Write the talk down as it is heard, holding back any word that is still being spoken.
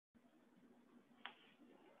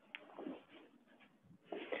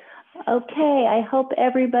Okay, I hope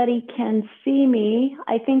everybody can see me.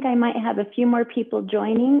 I think I might have a few more people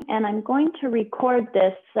joining, and I'm going to record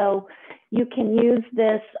this so you can use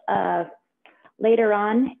this later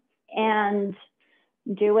on and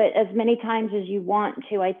do it as many times as you want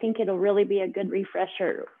to. I think it'll really be a good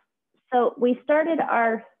refresher. So we started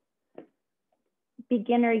our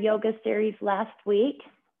beginner yoga series last week,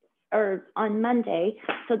 or on Monday.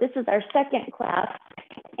 So this is our second class,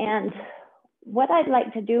 and what I'd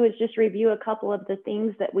like to do is just review a couple of the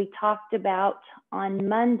things that we talked about on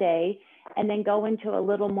Monday and then go into a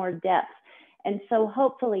little more depth. And so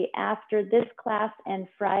hopefully after this class and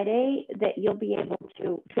Friday that you'll be able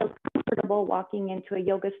to feel comfortable walking into a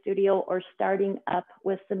yoga studio or starting up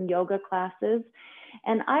with some yoga classes.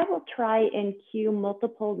 And I will try and cue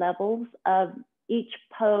multiple levels of each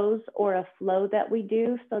pose or a flow that we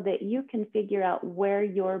do so that you can figure out where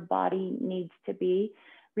your body needs to be.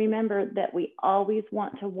 Remember that we always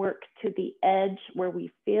want to work to the edge where we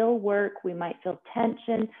feel work, we might feel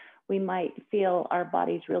tension, we might feel our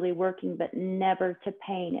body's really working, but never to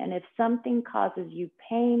pain. And if something causes you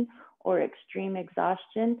pain or extreme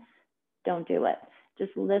exhaustion, don't do it.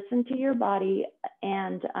 Just listen to your body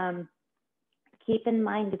and keep in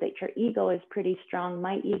mind that your ego is pretty strong.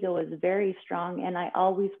 My ego is very strong and I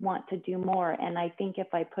always want to do more. And I think if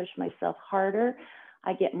I push myself harder,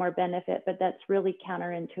 I get more benefit, but that's really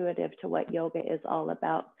counterintuitive to what yoga is all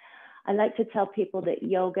about. I like to tell people that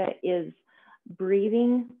yoga is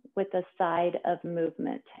breathing with a side of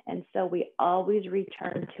movement. And so we always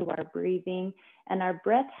return to our breathing, and our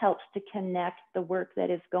breath helps to connect the work that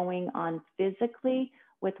is going on physically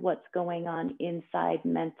with what's going on inside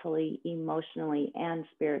mentally, emotionally, and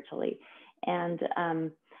spiritually. And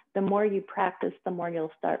the more you practice, the more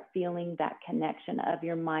you'll start feeling that connection of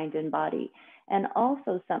your mind and body. And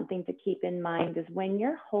also something to keep in mind is when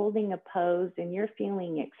you're holding a pose and you're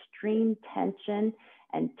feeling extreme tension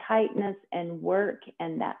and tightness and work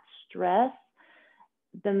and that stress,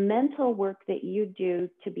 the mental work that you do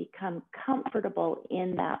to become comfortable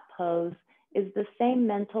in that pose is the same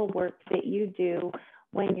mental work that you do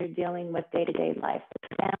when you're dealing with day-to-day life,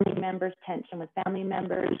 with family members, tension with family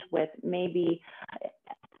members, with maybe,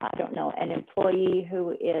 I don't know, an employee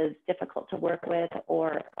who is difficult to work with,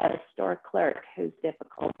 or a store clerk who's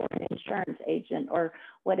difficult, or an insurance agent, or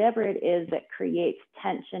whatever it is that creates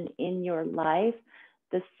tension in your life.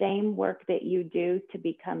 The same work that you do to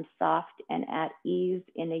become soft and at ease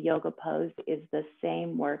in a yoga pose is the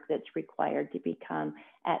same work that's required to become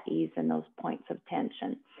at ease in those points of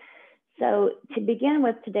tension. So to begin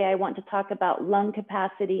with today, I want to talk about lung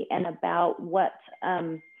capacity and about what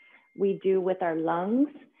we do with our lungs.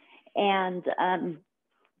 And I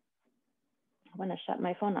want to shut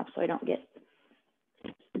my phone off so I don't get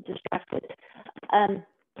distracted.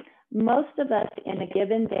 Most of us in a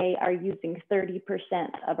given day are using 30%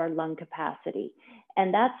 of our lung capacity.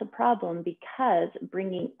 And that's a problem because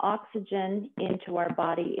bringing oxygen into our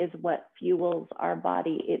body is what fuels our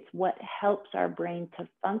body. It's what helps our brain to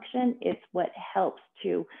function. It's what helps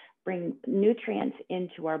to bring nutrients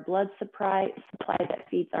into our blood supply that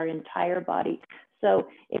feeds our entire body. So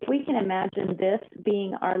if we can imagine this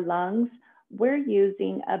being our lungs, we're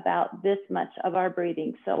using about this much of our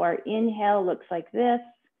breathing. So our inhale looks like this,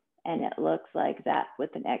 and it looks like that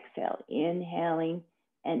with an exhale, inhaling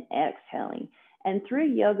and exhaling. And through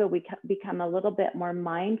yoga, we become a little bit more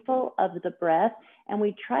mindful of the breath, and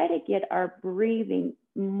we try to get our breathing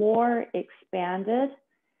more expanded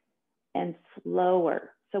and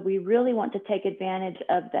slower. So we really want to take advantage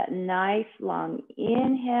of that nice long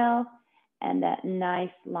inhale and that nice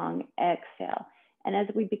long exhale. And as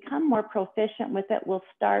we become more proficient with it, we'll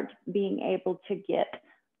start being able to get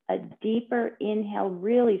a deeper inhale,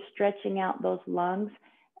 really stretching out those lungs,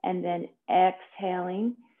 and then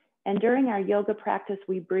exhaling. And during our yoga practice,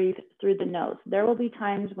 we breathe through the nose. There will be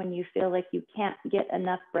times when you feel like you can't get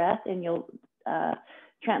enough breath, and you'll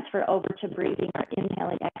transfer over to breathing or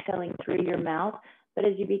inhaling, exhaling through your mouth. But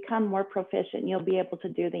as you become more proficient, you'll be able to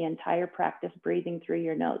do the entire practice breathing through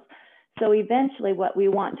your nose. So eventually what we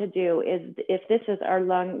want to do is, if this is our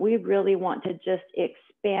lung, we really want to just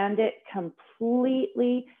expand it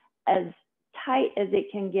completely, as tight as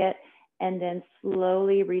it can get, and then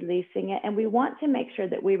slowly releasing it. And we want to make sure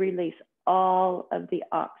that we release all of the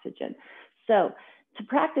oxygen. So to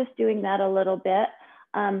practice doing that a little bit,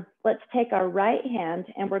 let's take our right hand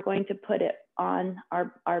and we're going to put it on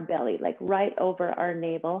our belly, like right over our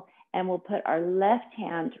navel, and we'll put our left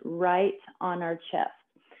hand right on our chest.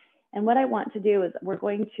 And what I want to do is we're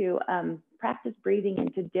going to practice breathing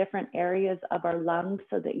into different areas of our lungs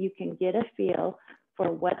so that you can get a feel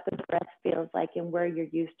for what the breath feels like and where you're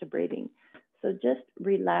used to breathing. So just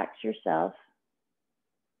relax yourself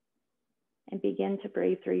and begin to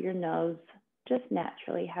breathe through your nose, just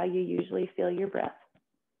naturally, how you usually feel your breath.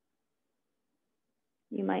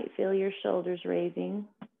 You might feel your shoulders raising.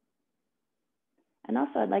 And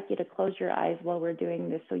also, I'd like you to close your eyes while we're doing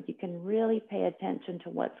this so you can really pay attention to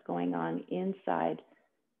what's going on inside,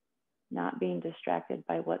 not being distracted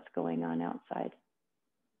by what's going on outside.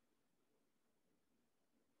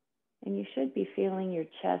 And you should be feeling your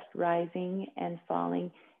chest rising and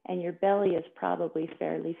falling, and your belly is probably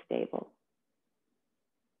fairly stable.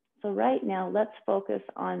 So right now, let's focus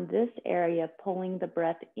on this area, pulling the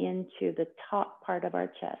breath into the top part of our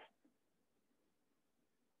chest.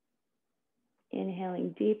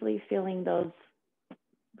 Inhaling deeply, feeling those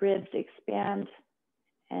ribs expand,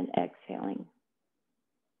 and exhaling.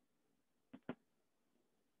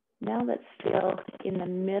 Now let's feel in the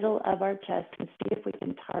middle of our chest and see if we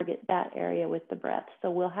can target that area with the breath.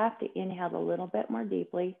 So we'll have to inhale a little bit more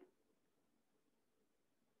deeply.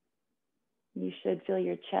 You should feel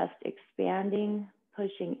your chest expanding,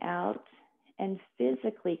 pushing out, and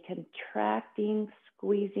physically contracting,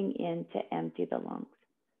 squeezing in to empty the lungs.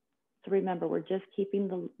 So remember, we're just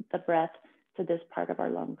keeping the breath to this part of our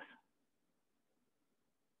lungs.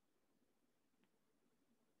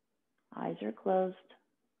 Eyes are closed.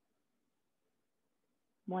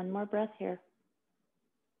 One more breath here.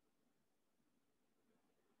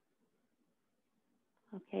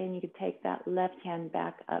 Okay, and you can take that left hand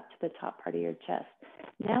back up to the top part of your chest.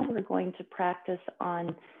 Now we're going to practice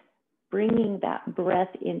on bringing that breath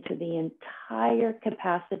into the entire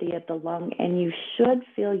capacity of the lung, and you should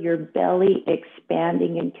feel your belly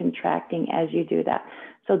expanding and contracting as you do that.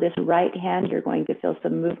 So this right hand, you're going to feel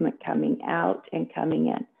some movement coming out and coming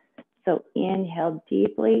in. So inhale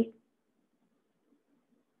deeply,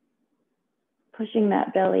 pushing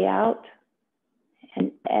that belly out,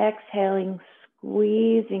 and exhaling,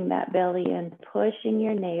 squeezing that belly in, pushing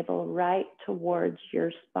your navel right towards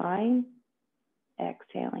your spine,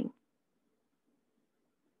 exhaling.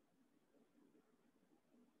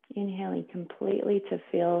 Inhaling completely to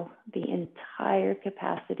feel the entire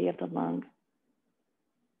capacity of the lung,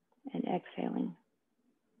 and exhaling.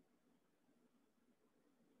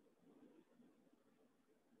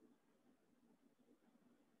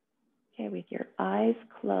 Okay, with your eyes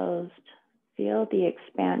closed, feel the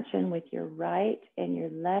expansion with your right and your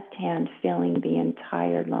left hand filling the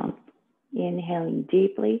entire lung. Inhaling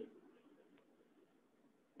deeply,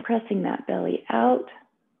 pressing that belly out,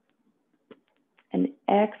 and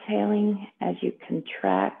exhaling as you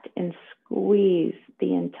contract and squeeze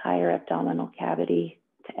the entire abdominal cavity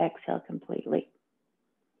to exhale completely.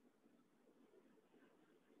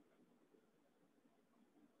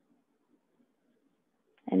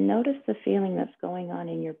 And notice the feeling that's going on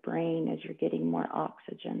in your brain as you're getting more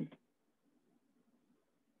oxygen.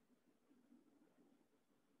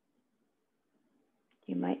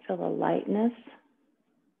 You might feel a lightness,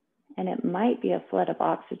 and it might be a flood of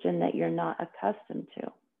oxygen that you're not accustomed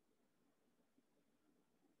to.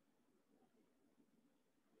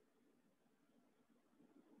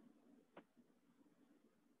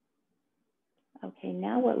 Okay,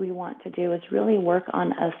 now what we want to do is really work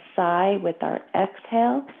on a sigh with our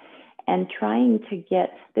exhale and trying to get,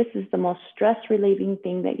 this is the most stress relieving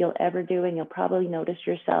thing that you'll ever do, and you'll probably notice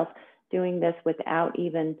yourself doing this without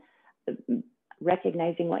even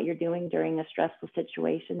recognizing what you're doing during a stressful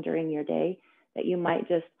situation during your day, that you might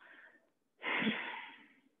just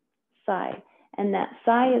sigh. And that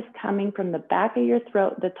sigh is coming from the back of your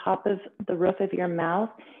throat, the top of the roof of your mouth,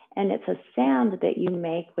 and it's a sound that you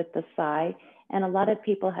make with the sigh. And a lot of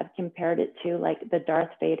people have compared it to like the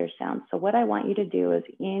Darth Vader sound. So what I want you to do is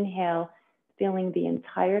inhale, feeling the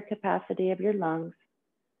entire capacity of your lungs,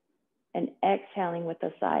 and exhaling with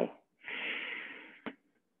a sigh.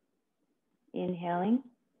 Inhaling,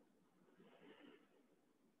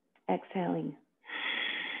 exhaling.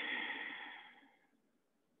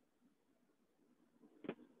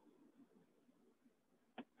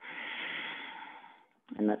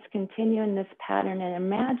 And let's continue in this pattern and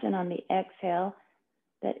imagine on the exhale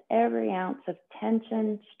that every ounce of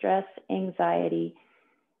tension, stress, anxiety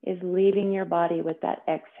is leaving your body with that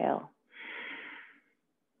exhale.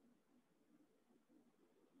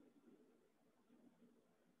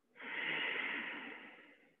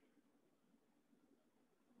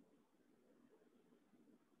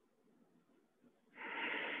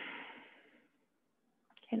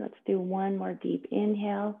 Okay, let's do one more deep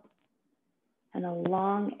inhale and a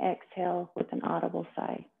long exhale with an audible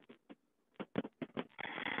sigh.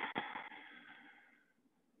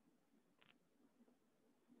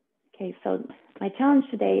 Okay, so My challenge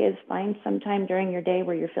today is find some time during your day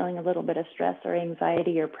where you're feeling a little bit of stress or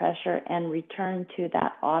anxiety or pressure and return to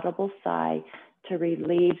that audible sigh to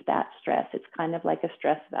relieve that stress. It's kind of like a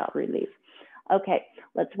stress valve relief. Okay,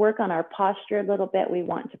 let's work on our posture a little bit. We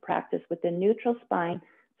want to practice with the neutral spine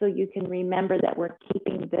so you can remember that we're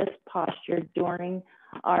keeping this posture during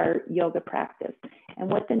our yoga practice. And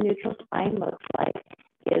what the neutral spine looks like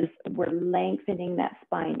is we're lengthening that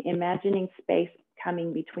spine, imagining space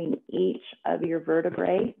coming between each of your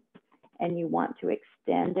vertebrae, and you want to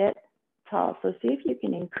extend it tall. So see if you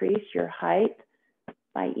can increase your height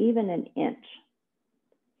by even an inch.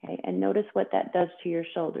 Okay, and notice what that does to your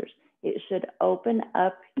shoulders. It should open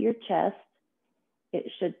up your chest. It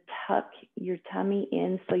should tuck your tummy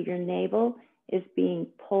in so your navel is being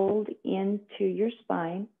pulled into your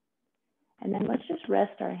spine. And then let's just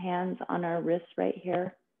rest our hands on our wrists right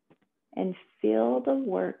here and feel the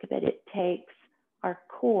work that it takes our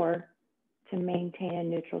core to maintain a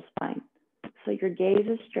neutral spine. So your gaze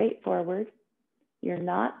is straight forward. You're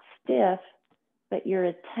not stiff, but you're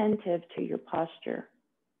attentive to your posture.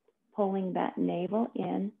 Pulling that navel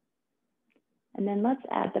in. And then let's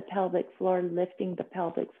add the pelvic floor, lifting the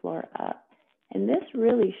pelvic floor up. And this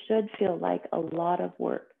really should feel like a lot of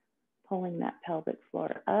work. Pulling that pelvic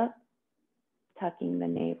floor up, tucking the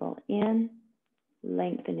navel in,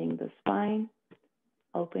 lengthening the spine,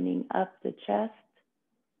 opening up the chest.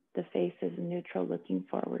 The face is neutral, looking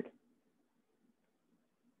forward.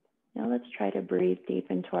 Now let's try to breathe deep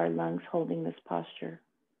into our lungs, holding this posture.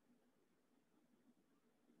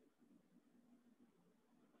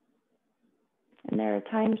 And there are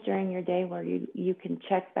times during your day where you can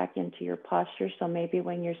check back into your posture. So maybe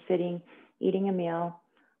when you're sitting, eating a meal,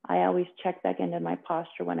 I always check back into my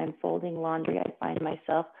posture when I'm folding laundry. I find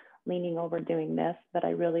myself leaning over doing this, but I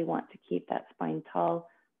really want to keep that spine tall,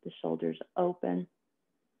 the shoulders open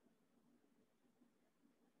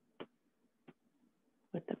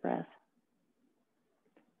with the breath.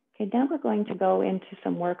 Okay, now we're going to go into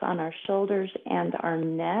some work on our shoulders and our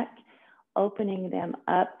neck, opening them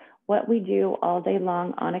up. What we do all day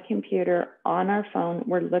long on a computer, on our phone,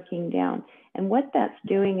 we're looking down. And what that's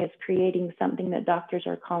doing is creating something that doctors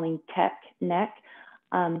are calling tech neck.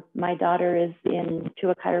 My daughter is into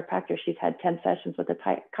a chiropractor. She's had 10 sessions with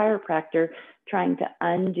a chiropractor trying to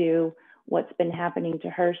undo what's been happening to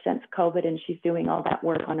her since COVID. And she's doing all that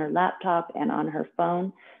work on her laptop and on her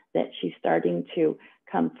phone that she's starting to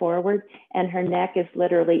come forward. And her neck is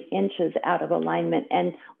literally inches out of alignment.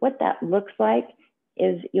 And what that looks like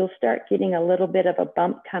is you'll start getting a little bit of a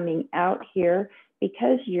bump coming out here.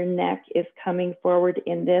 Because your neck is coming forward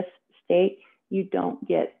in this state, you don't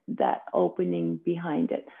get that opening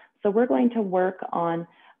behind it. So we're going to work on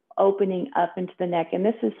opening up into the neck. And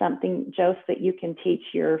this is something, Jose, that you can teach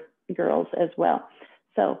your girls as well.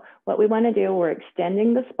 So what we want to do, we're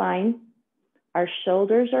extending the spine. Our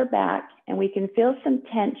shoulders are back, and we can feel some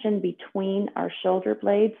tension between our shoulder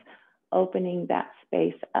blades, opening that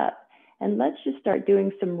space up. And let's just start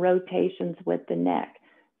doing some rotations with the neck.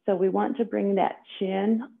 So we want to bring that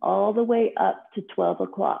chin all the way up to 12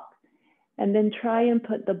 o'clock. And then try and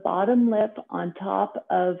put the bottom lip on top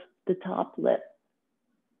of the top lip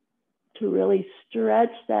to really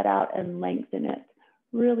stretch that out and lengthen it.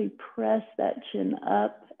 Really press that chin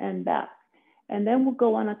up and back. And then we'll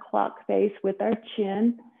go on a clock face with our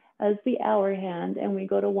chin as the hour hand, and we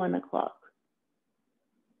go to 1 o'clock,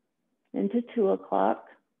 into 2 o'clock,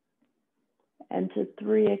 and to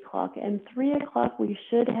 3 o'clock. And 3 o'clock, we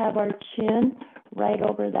should have our chin right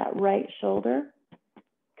over that right shoulder,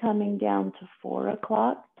 coming down to 4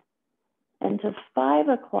 o'clock. And to 5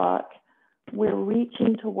 o'clock, we're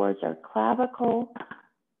reaching towards our clavicle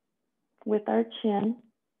with our chin.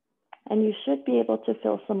 And you should be able to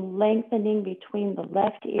feel some lengthening between the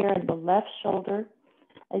left ear and the left shoulder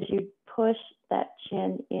as you push that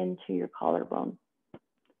chin into your collarbone.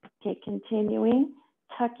 Okay, continuing,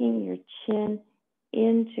 tucking your chin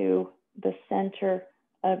into the center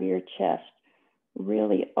of your chest,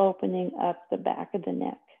 really opening up the back of the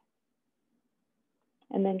neck.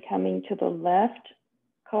 And then coming to the left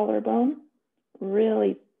collarbone,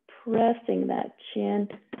 really pressing that chin,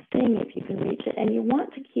 seeing if you can reach it. And you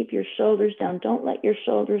want to keep your shoulders down. Don't let your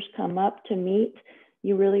shoulders come up to meet.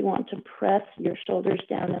 You really want to press your shoulders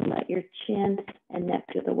down and let your chin and neck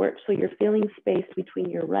do the work. So you're feeling space between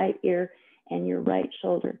your right ear and your right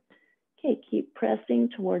shoulder. Okay, keep pressing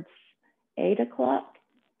towards 8 o'clock.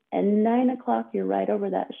 And 9 o'clock, you're right over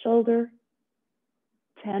that shoulder.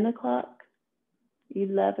 10 o'clock,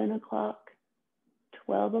 11 o'clock,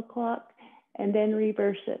 12 o'clock, and then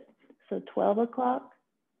reverse it. So 12 o'clock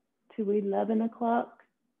to 11 o'clock,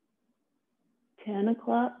 10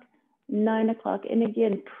 o'clock, 9 o'clock. And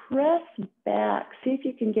again, press back. See if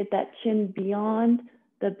you can get that chin beyond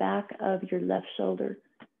the back of your left shoulder.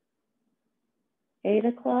 8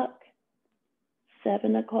 o'clock,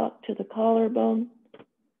 7 o'clock to the collarbone,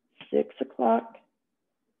 6 o'clock,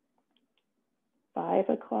 5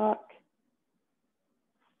 o'clock,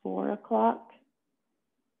 4 o'clock,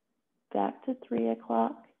 back to 3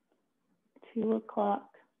 o'clock, 2 o'clock,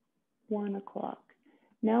 1 o'clock.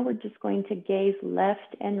 Now we're just going to gaze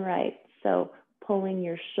left and right. So pulling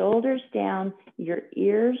your shoulders down, your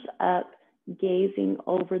ears up, gazing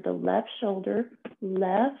over the left shoulder,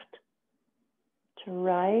 left to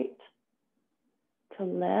right, to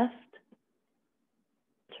left,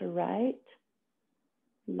 to right,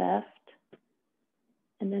 left,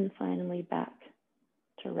 and then finally back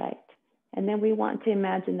to right. And then we want to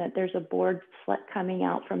imagine that there's a board coming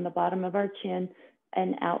out from the bottom of our chin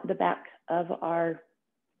and out the back of our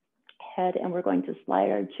head, and we're going to slide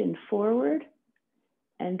our chin forward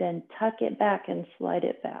and then tuck it back and slide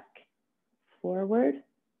it back. Forward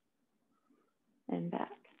and back.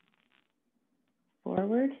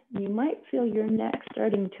 Forward. You might feel your neck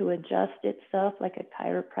starting to adjust itself like a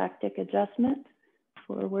chiropractic adjustment.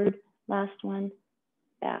 Forward, last one,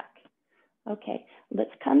 back. Okay,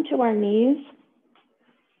 let's come to our knees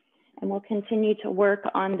and we'll continue to work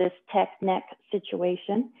on this neck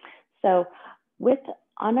situation. So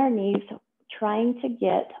on our knees, trying to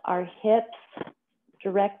get our hips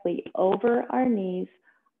directly over our knees,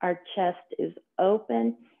 our chest is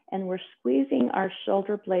open, and we're squeezing our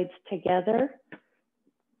shoulder blades together.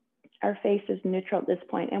 Our face is neutral at this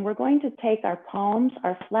point, and we're going to take our palms,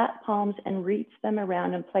 our flat palms, and reach them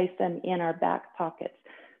around and place them in our back pockets.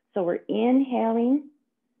 So we're inhaling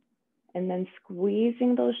and then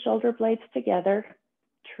squeezing those shoulder blades together,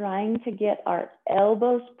 trying to get our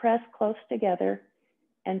elbows pressed close together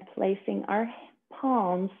and placing our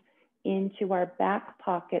palms into our back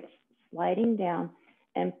pockets, sliding down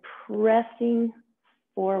and pressing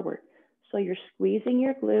forward. So you're squeezing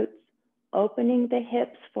your glutes, opening the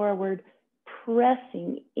hips forward,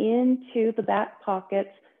 pressing into the back pockets,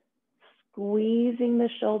 squeezing the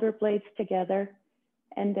shoulder blades together,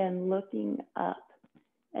 and then looking up.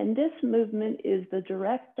 And this movement is the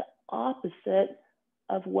direct opposite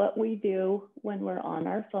of what we do when we're on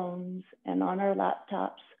our phones and on our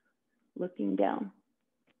laptops, looking down.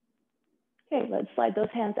 Okay, let's slide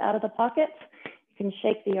those hands out of the pockets. You can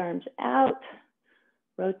shake the arms out,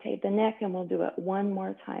 rotate the neck, and we'll do it one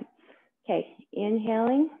more time. Okay,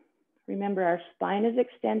 inhaling. Remember, our spine is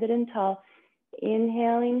extended and tall.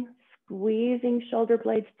 Inhaling, squeezing shoulder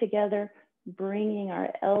blades together, bringing our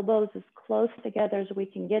elbows as close together as we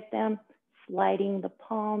can get them, sliding the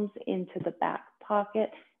palms into the back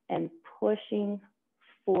pocket and pushing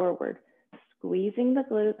forward, squeezing the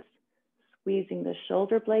glutes, squeezing the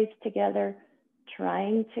shoulder blades together,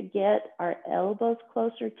 trying to get our elbows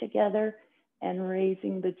closer together and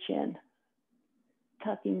raising the chin,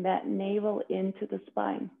 tucking that navel into the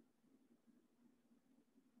spine.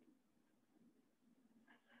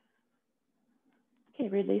 Okay,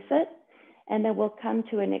 release it. And then we'll come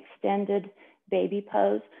to an extended baby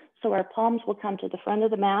pose. So our palms will come to the front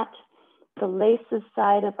of the mat, the laces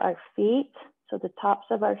side of our feet. So the tops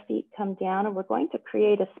of our feet come down, and we're going to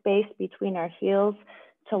create a space between our heels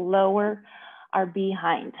to lower our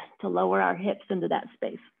behind, to lower our hips into that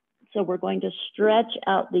space. So we're going to stretch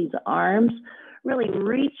out these arms, really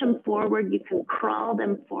reach them forward. You can crawl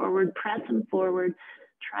them forward, press them forward.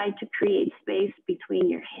 Try to create space between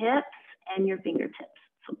your hips and your fingertips.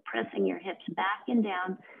 So pressing your hips back and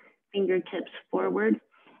down, fingertips forward,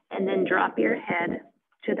 and then drop your head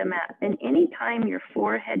to the mat. And anytime your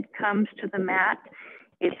forehead comes to the mat,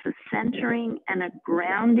 it's a centering and a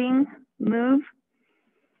grounding move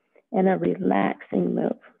and a relaxing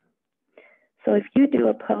move. So if you do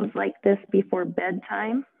a pose like this before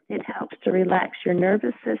bedtime, it helps to relax your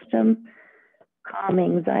nervous system, calm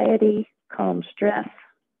anxiety, calm stress.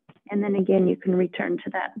 And then again, you can return to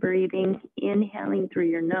that breathing, inhaling through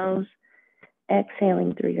your nose,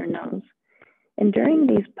 exhaling through your nose. And during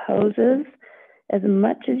these poses, as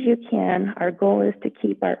much as you can, our goal is to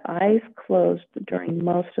keep our eyes closed during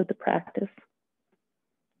most of the practice.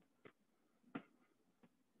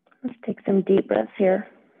 Let's take some deep breaths here.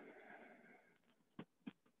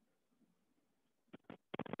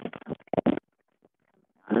 Okay.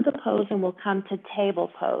 Out of the pose, and we'll come to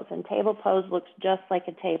table pose. And table pose looks just like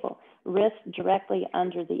a table. Wrist directly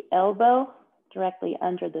under the elbow, directly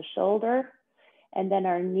under the shoulder, and then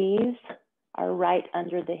our knees are right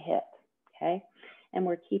under the hip, okay? And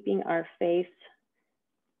we're keeping our face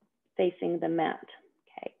facing the mat,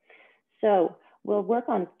 okay? So we'll work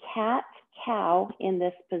on cat, cow in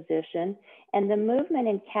this position, and the movement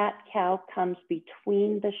in cat-cow comes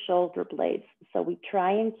between the shoulder blades. So we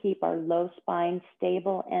try and keep our low spine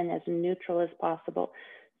stable and as neutral as possible.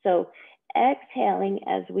 So exhaling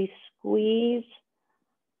as we squeeze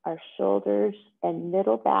our shoulders and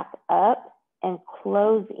middle back up and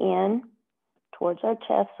close in towards our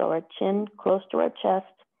chest, so our chin close to our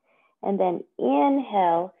chest. And then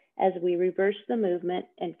inhale as we reverse the movement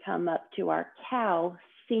and come up to our cow,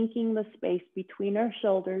 sinking the space between our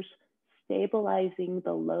shoulders, stabilizing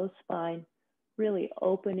the low spine, really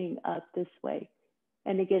opening up this way.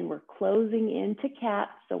 And again, we're closing into cat,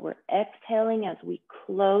 so we're exhaling as we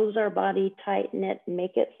close our body, tighten it,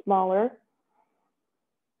 make it smaller.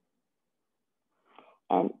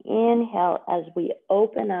 And inhale as we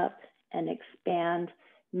open up and expand,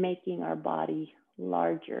 making our body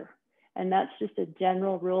larger. And that's just a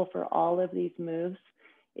general rule for all of these moves,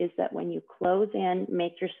 is that when you close in,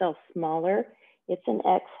 make yourself smaller. It's an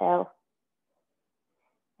exhale.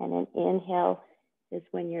 And an inhale is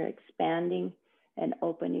when you're expanding and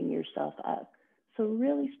opening yourself up. So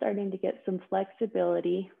really starting to get some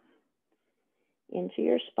flexibility into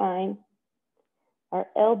your spine. Our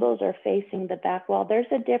elbows are facing the back wall. There's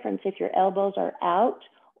a difference if your elbows are out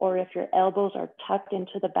or if your elbows are tucked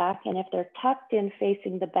into the back. And if they're tucked in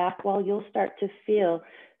facing the back wall, you'll start to feel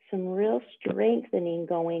some real strengthening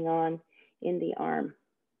going on in the arm.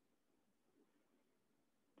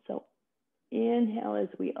 So inhale as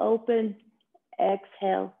we open,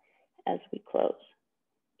 exhale as we close.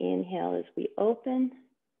 Inhale as we open,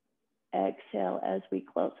 exhale as we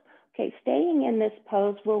close. Okay, staying in this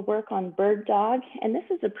pose, we'll work on bird dog. And this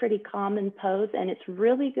is a pretty common pose, and it's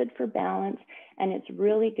really good for balance, and it's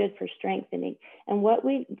really good for strengthening. And what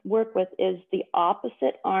we work with is the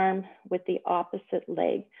opposite arm with the opposite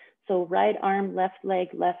leg. So right arm, left leg,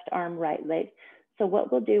 left arm, right leg. So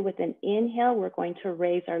what we'll do with an inhale, we're going to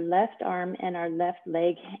raise our left arm and our left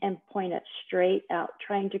leg and point it straight out,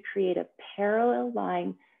 trying to create a parallel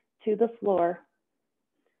line to the floor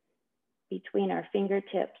between our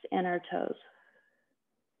fingertips and our toes.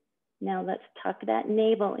 Now let's tuck that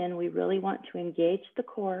navel in. We really want to engage the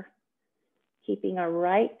core, keeping our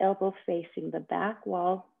right elbow facing the back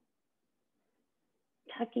wall,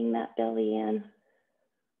 tucking that belly in,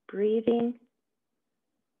 breathing.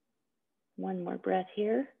 One more breath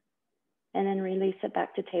here, and then release it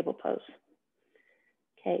back to table pose.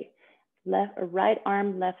 Okay, right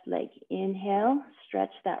arm, left leg. Inhale,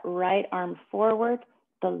 stretch that right arm forward,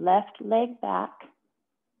 the left leg back,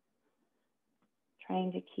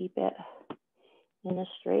 trying to keep it in a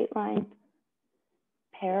straight line,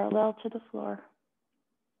 parallel to the floor.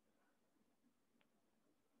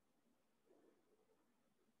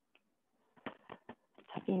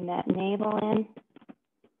 Tucking that navel in.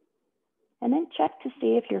 And then check to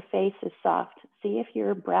see if your face is soft. See if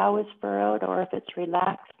your brow is furrowed or if it's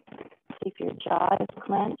relaxed. See if your jaw is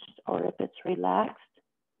clenched or if it's relaxed.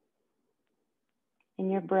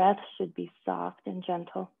 And your breath should be soft and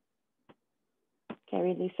gentle. Okay,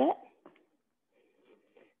 release it.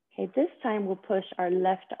 Okay, this time we'll push our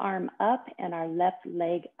left arm up and our left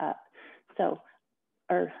leg up.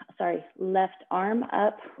 Left arm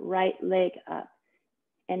up, right leg up.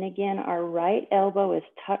 And again, our right elbow is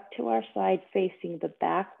tucked to our side facing the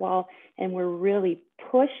back wall, and we're really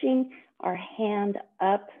pushing our hand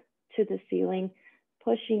up to the ceiling,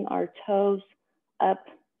 pushing our toes up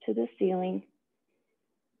to the ceiling.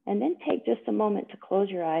 And then take just a moment to close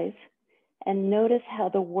your eyes and notice how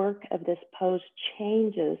the work of this pose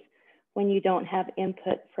changes when you don't have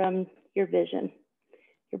input from your vision.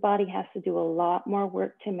 Your body has to do a lot more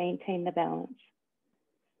work to maintain the balance.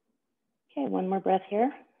 Okay, one more breath here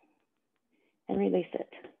and release it.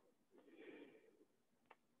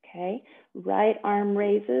 Okay, right arm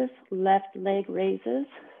raises, left leg raises.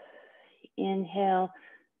 Inhale,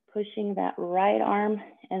 pushing that right arm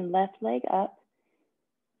and left leg up,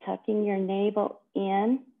 tucking your navel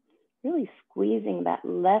in, really squeezing that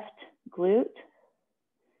left glute,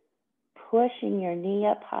 pushing your knee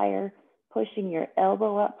up higher, pushing your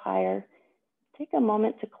elbow up higher. Take a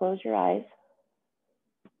moment to close your eyes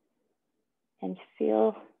and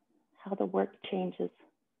feel how the work changes.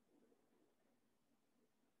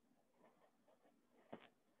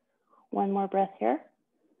 One more breath here,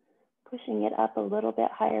 pushing it up a little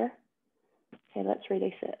bit higher. Okay, let's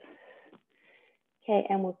release it. Okay,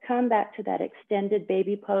 and we'll come back to that extended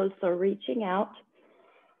baby pose. So reaching out,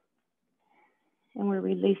 and we're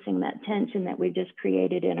releasing that tension that we just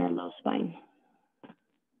created in our low spine.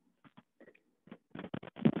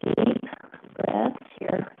 Deep breaths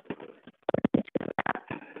here.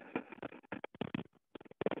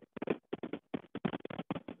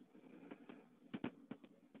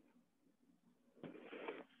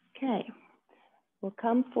 Okay, we'll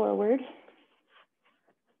come forward,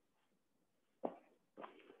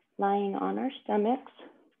 lying on our stomachs,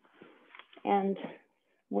 and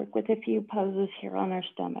work with a few poses here on our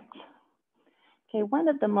stomachs. Okay, one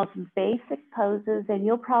of the most basic poses, and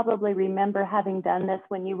you'll probably remember having done this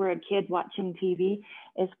when you were a kid watching TV,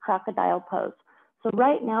 is crocodile pose. So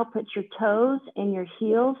right now, put your toes and your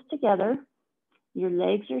heels together, your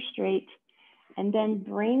legs are straight, and then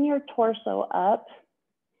bring your torso up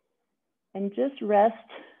and just rest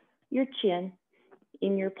your chin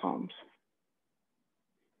in your palms.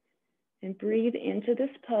 And breathe into this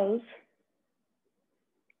pose.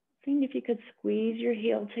 Seeing if you could squeeze your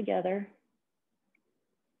heel together.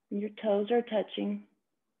 And your toes are touching.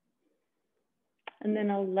 And then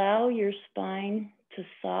allow your spine to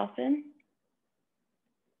soften.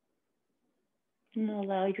 And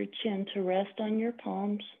allow your chin to rest on your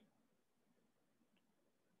palms.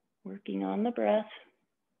 Working on the breath.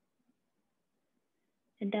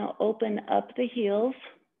 And now open up the heels.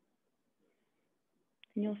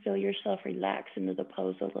 And you'll feel yourself relax into the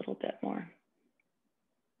pose a little bit more.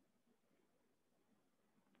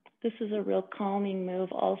 This is a real calming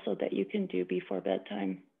move also that you can do before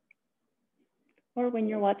bedtime or when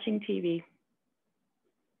you're watching TV.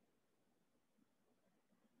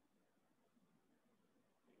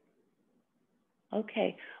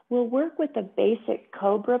 Okay, we'll work with the basic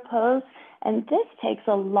cobra pose, and this takes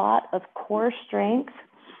a lot of core strength.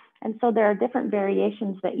 And so there are different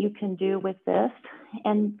variations that you can do with this.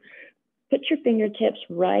 And put your fingertips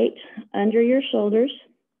right under your shoulders.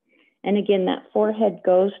 And again, that forehead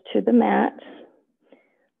goes to the mat.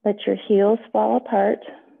 Let your heels fall apart.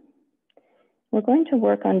 We're going to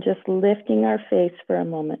work on just lifting our face for a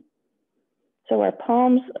moment. So our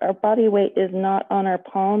palms, our body weight is not on our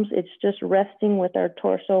palms. It's just resting with our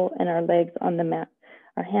torso and our legs on the mat.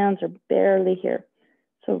 Our hands are barely here.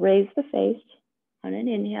 So raise the face on an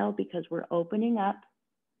inhale because we're opening up.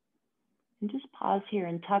 And just pause here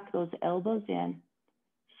and tuck those elbows in.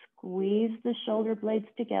 Squeeze the shoulder blades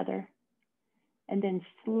together. And then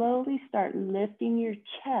slowly start lifting your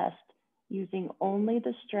chest using only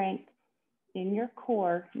the strength in your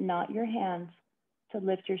core, not your hands, to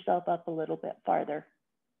lift yourself up a little bit farther.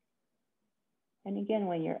 And again,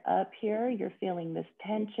 when you're up here, you're feeling this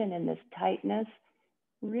tension and this tightness,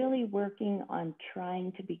 really working on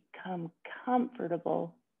trying to become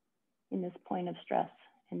comfortable in this point of stress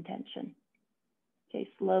and tension. Okay,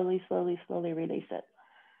 slowly, slowly, slowly release it.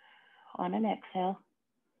 On an exhale.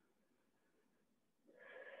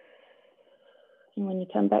 And when you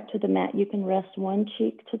come back to the mat, you can rest one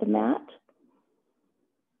cheek to the mat.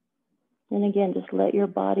 And again, just let your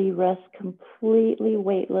body rest completely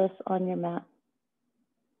weightless on your mat.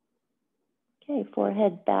 Okay,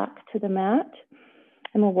 forehead back to the mat.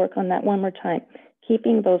 And we'll work on that one more time.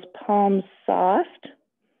 Keeping those palms soft.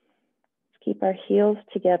 Let's keep our heels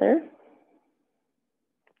together.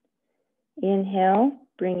 Inhale,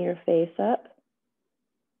 bring your face up.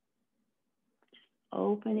 Just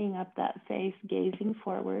opening up that face, gazing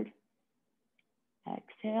forward.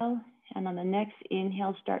 Exhale, and on the next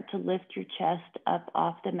inhale, start to lift your chest up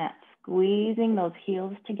off the mat, squeezing those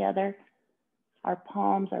heels together. Our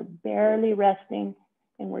palms are barely resting,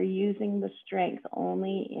 and we're using the strength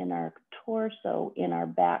only in our torso, in our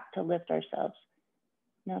back to lift ourselves.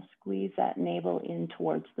 Now squeeze that navel in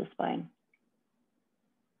towards the spine.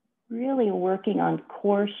 Really working on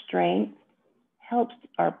core strength helps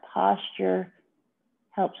our posture,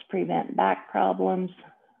 helps prevent back problems,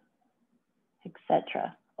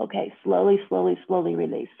 etc. Okay, slowly, slowly, slowly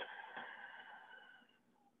release.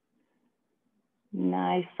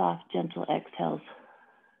 Nice, soft, gentle exhales.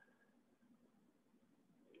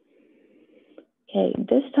 Okay,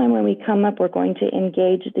 this time when we come up, we're going to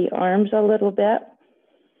engage the arms a little bit.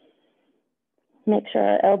 Make sure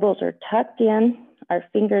our elbows are tucked in, our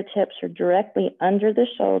fingertips are directly under the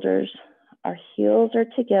shoulders, our heels are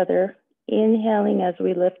together, inhaling as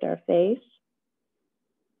we lift our face.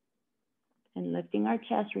 And lifting our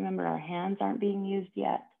chest, remember our hands aren't being used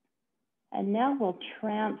yet. And now we'll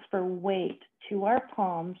transfer weight to our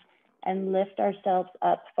palms and lift ourselves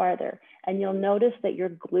up farther. And you'll notice that your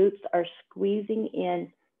glutes are squeezing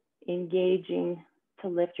in, engaging to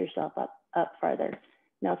lift yourself up farther.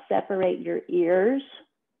 Now separate your ears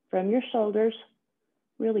from your shoulders,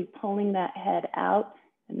 really pulling that head out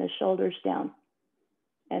and the shoulders down.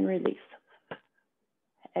 And release.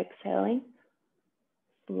 Exhaling,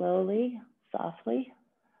 slowly, softly.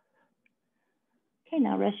 Okay,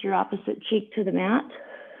 now rest your opposite cheek to the mat.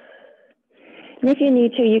 And if you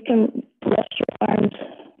need to, you can rest your arms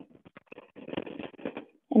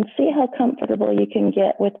and see how comfortable you can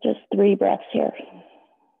get with just 3 breaths here.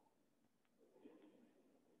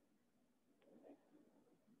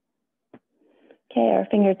 Okay, our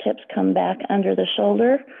fingertips come back under the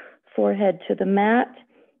shoulder, forehead to the mat,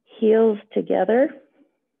 heels together.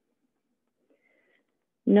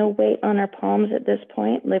 No weight on our palms at this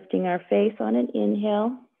point, lifting our face on an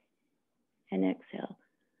inhale and exhale.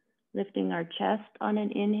 Lifting our chest on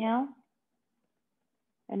an inhale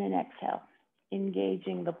and an exhale.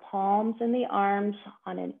 Engaging the palms and the arms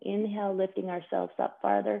on an inhale, lifting ourselves up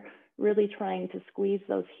farther, really trying to squeeze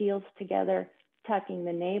those heels together, tucking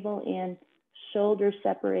the navel in, shoulders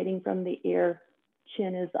separating from the ear,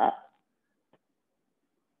 chin is up.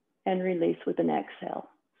 And release with an exhale,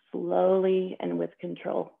 slowly and with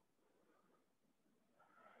control.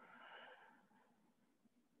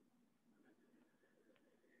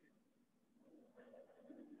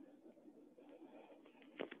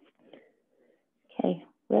 Okay,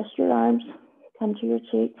 rest your arms, come to your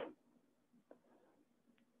cheeks.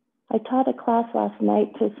 I taught a class last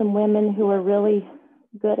night to some women who are really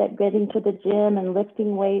good at getting to the gym and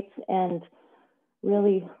lifting weights and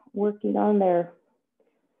really working on their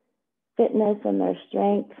fitness and their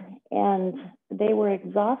strength. And they were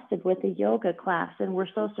exhausted with the yoga class and were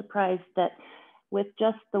so surprised that with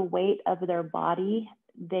just the weight of their body,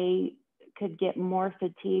 they could get more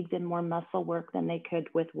fatigued and more muscle work than they could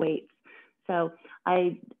with weights. So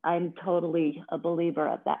I'm totally a believer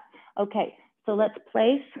of that. Okay, so let's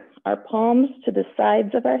place our palms to the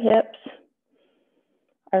sides of our hips.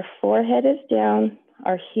 Our forehead is down,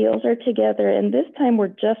 our heels are together, and this time we're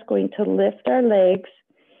just going to lift our legs,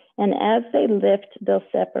 and as they lift, they'll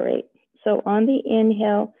separate. So on the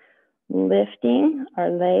inhale, lifting our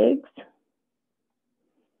legs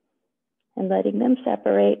and letting them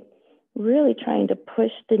separate, really trying to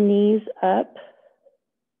push the knees up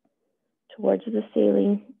towards the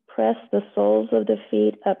ceiling. Press the soles of the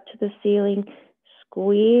feet up to the ceiling,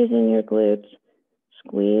 squeezing your glutes,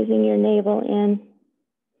 squeezing your navel in,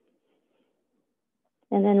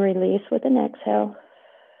 and then release with an exhale.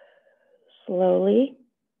 Slowly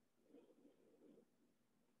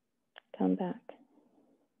come back.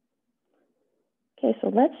 Okay, so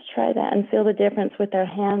let's try that and feel the difference with our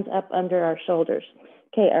hands up under our shoulders.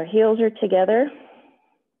 Okay, our heels are together.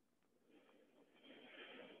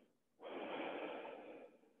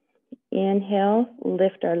 Inhale,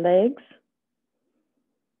 lift our legs.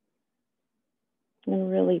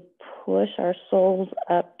 And really push our soles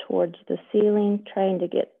up towards the ceiling, trying to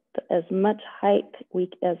get as much height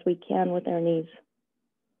as we can with our knees.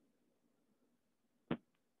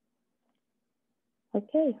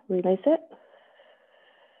 Okay, release it.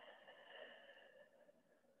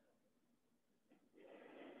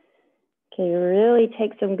 Okay, really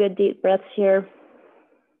take some good deep breaths here.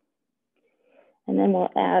 And then we'll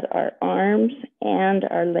add our arms and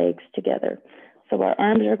our legs together. So our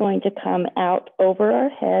arms are going to come out over our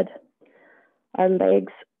head. Our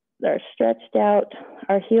legs are stretched out.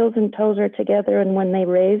 Our heels and toes are together, and when they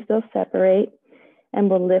raise, they'll separate. And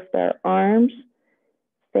we'll lift our arms,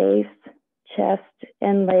 face, chest,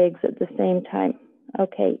 and legs at the same time.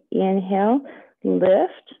 Okay, inhale,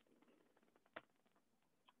 lift.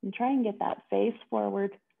 And try and get that face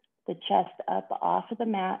forward, the chest up off of the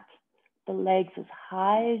mat, the legs as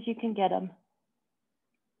high as you can get them.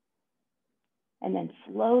 And then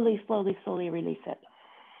slowly, slowly, slowly release it.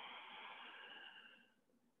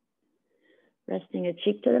 Resting a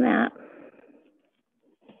cheek to the mat.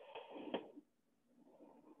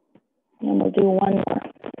 And we'll do one more.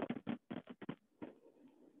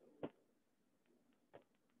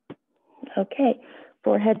 Okay,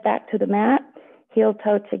 forehead back to the mat, heel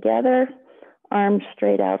toe together, arms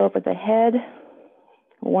straight out over the head.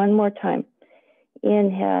 One more time.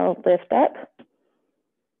 Inhale, lift up.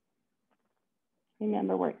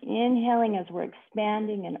 Remember, we're inhaling as we're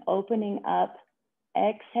expanding and opening up,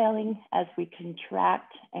 exhaling as we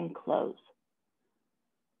contract and close.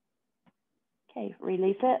 Okay,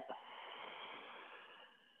 release it.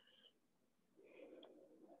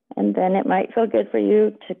 And then it might feel good for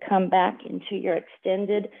you to come back into your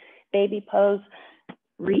extended baby pose,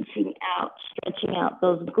 reaching out, stretching out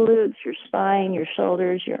those glutes, your spine, your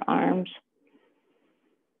shoulders, your arms.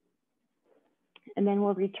 And then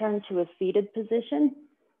we'll return to a seated position.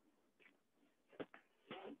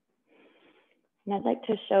 And I'd like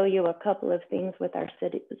to show you a couple of things with our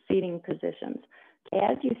seating positions. Okay,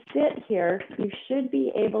 as you sit here, you should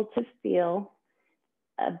be able to feel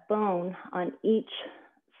a bone on each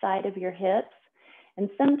side of your hips. And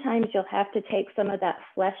sometimes you'll have to take some of that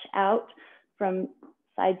flesh out from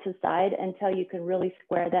side to side until you can really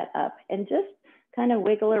square that up. And just kind of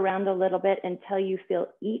wiggle around a little bit until you feel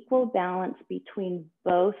equal balance between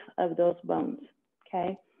both of those bones,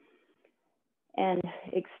 okay? And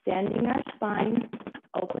extending our spine,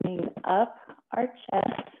 opening up our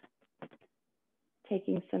chest,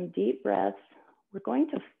 taking some deep breaths. We're going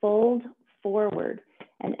to fold forward.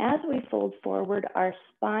 And as we fold forward, our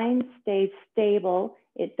spine stays stable.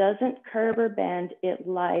 It doesn't curve or bend. It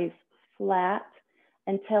lies flat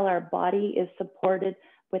until our body is supported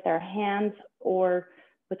with our hands or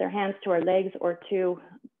with our hands to our legs or to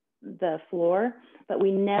the floor, but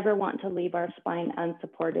we never want to leave our spine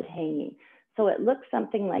unsupported hanging. So it looks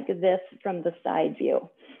something like this from the side view,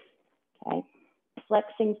 okay?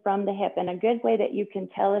 Flexing from the hip. And a good way that you can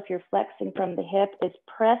tell if you're flexing from the hip is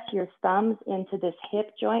press your thumbs into this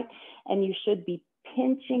hip joint, and you should be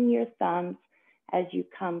pinching your thumbs as you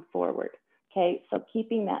come forward, okay? So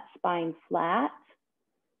keeping that spine flat,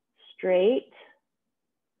 straight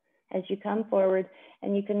as you come forward,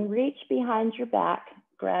 and you can reach behind your back,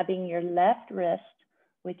 grabbing your left wrist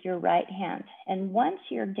with your right hand. And once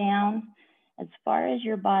you're down as far as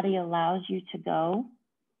your body allows you to go,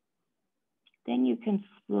 then you can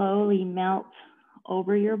slowly melt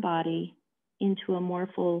over your body into a more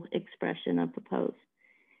full expression of the pose.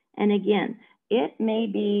 And again, it may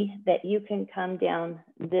be that you can come down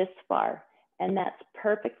this far, and that's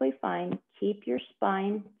perfectly fine. Keep your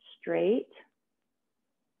spine straight.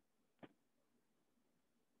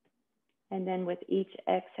 And then with each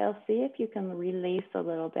exhale, see if you can release a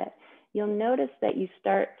little bit. You'll notice that you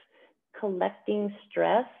start collecting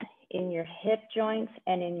stress in your hip joints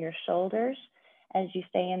and in your shoulders as you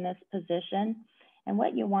stay in this position. And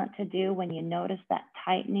what you want to do when you notice that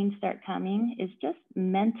tightening start coming is just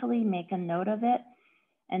mentally make a note of it.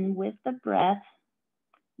 And with the breath,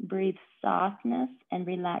 breathe softness and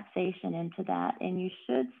relaxation into that. And you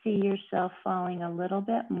should see yourself falling a little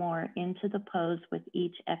bit more into the pose with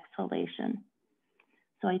each exhalation.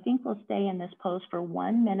 So I think we'll stay in this pose for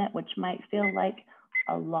 1 minute, which might feel like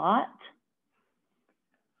a lot.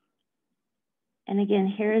 And again,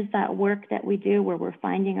 here is that work that we do where we're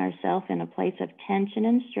finding ourselves in a place of tension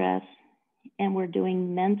and stress, and we're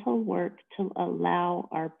doing mental work to allow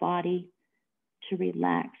our body to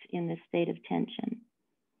relax in this state of tension.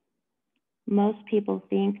 Most people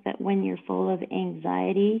think that when you're full of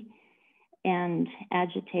anxiety and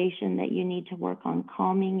agitation that you need to work on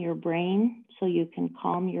calming your brain so you can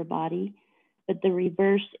calm your body, but the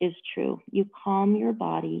reverse is true. You calm your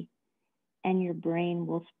body and your brain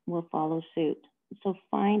will follow suit. So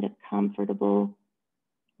find a comfortable,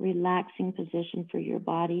 relaxing position for your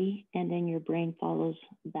body, and then your brain follows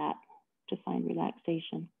that to find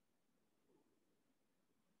relaxation.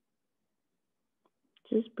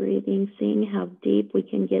 Just breathing, seeing how deep we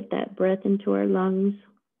can get that breath into our lungs.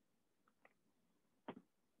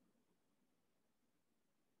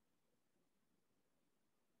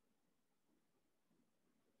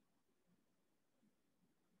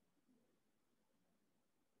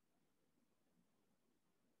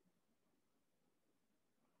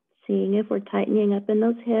 Seeing if we're tightening up in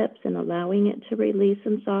those hips and allowing it to release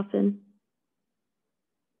and soften.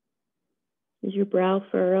 Is your brow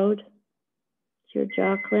furrowed? Is your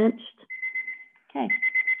jaw clenched? Okay.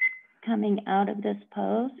 Coming out of this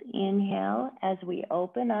pose, inhale as we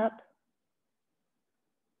open up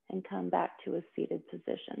and come back to a seated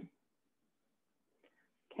position.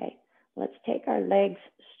 Okay, let's take our legs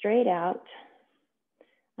straight out.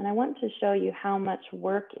 And I want to show you how much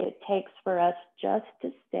work it takes for us just to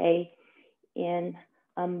stay in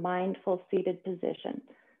a mindful seated position.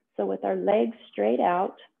 So with our legs straight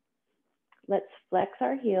out, let's flex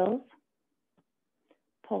our heels,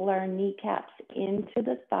 pull our kneecaps into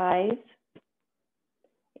the thighs,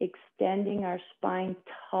 extending our spine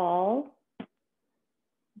tall,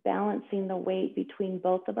 balancing the weight between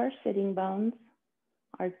both of our sitting bones.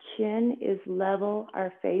 Our chin is level,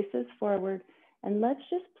 our face is forward, and let's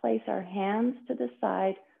just place our hands to the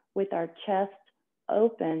side with our chest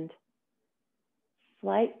opened.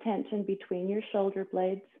 Slight tension between your shoulder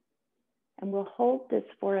blades. And we'll hold this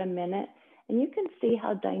for a minute. And you can see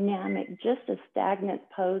how dynamic just a stagnant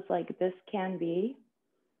pose like this can be,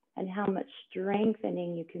 and how much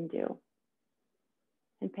strengthening you can do.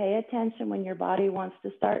 And pay attention when your body wants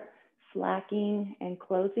to start slacking and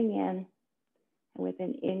closing in. And with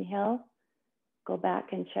an inhale, go back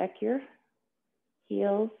and check your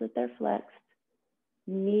heels that they're flexed.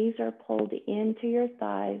 Knees are pulled into your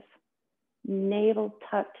thighs. Navel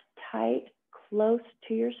tucked tight, close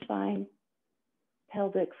to your spine.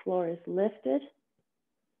 Pelvic floor is lifted.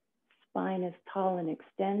 Spine is tall and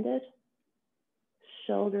extended.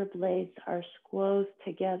 Shoulder blades are squoze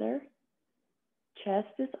together. Chest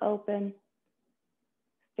is open.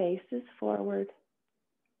 Face is forward.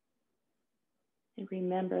 And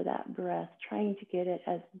remember that breath, trying to get it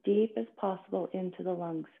as deep as possible into the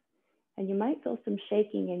lungs. And you might feel some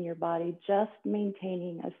shaking in your body, just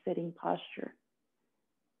maintaining a sitting posture.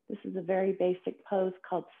 This is a very basic pose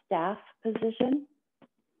called staff position.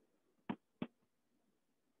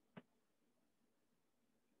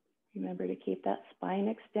 Remember to keep that spine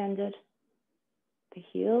extended, the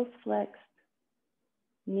heels flexed,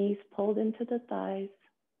 knees pulled into the thighs,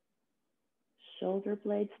 shoulder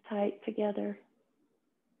blades tight together,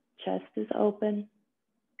 chest is open.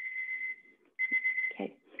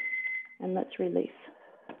 Okay, and let's release.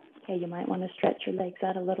 Okay, you might want to stretch your legs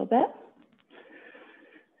out a little bit.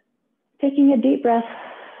 Taking a deep breath.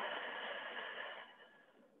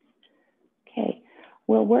 Okay,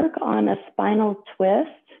 we'll work on a spinal twist.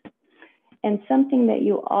 And something that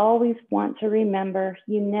you always want to remember,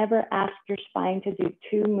 you never ask your spine to do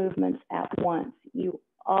two movements at once. You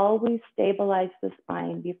always stabilize the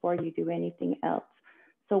spine before you do anything else.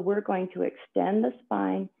 So we're going to extend the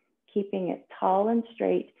spine, keeping it tall and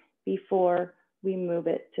straight before we move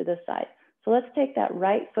it to the side. So let's take that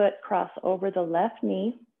right foot, cross over the left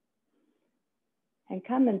knee, and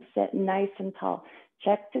come and sit nice and tall.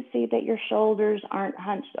 Check to see that your shoulders aren't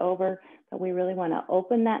hunched over, but we really want to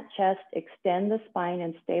open that chest, extend the spine,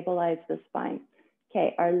 and stabilize the spine.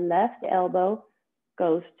 Okay, our left elbow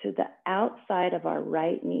goes to the outside of our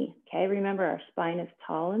right knee. Okay, remember our spine is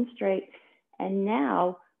tall and straight. And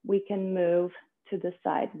now we can move to the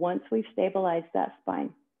side once we've stabilized that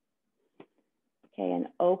spine. Okay, and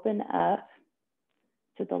open up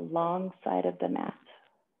to the long side of the mat.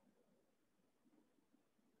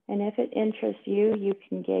 And if it interests you, you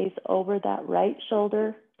can gaze over that right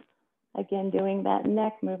shoulder. Again, doing that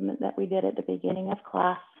neck movement that we did at the beginning of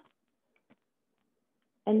class.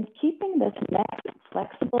 And keeping this neck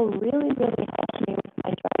flexible really, really helps me with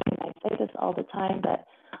my driving. I say this all the time, but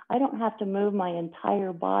I don't have to move my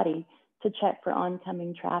entire body to check for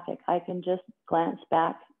oncoming traffic. I can just glance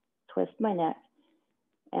back, twist my neck,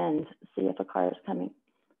 and see if a car is coming.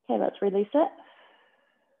 Okay, let's release it.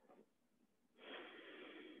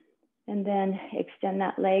 And then extend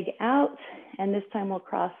that leg out. And this time we'll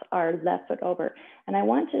cross our left foot over. And I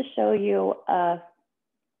want to show you a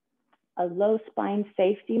low spine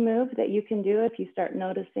safety move that you can do if you start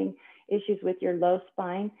noticing issues with your low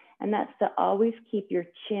spine. And that's to always keep your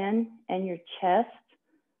chin and your chest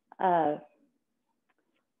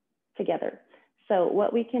together. So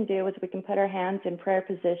what we can do is we can put our hands in prayer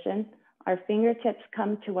position. Our fingertips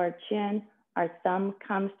come to our chin. Our thumb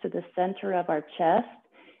comes to the center of our chest.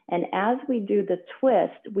 And as we do the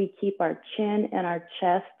twist, we keep our chin and our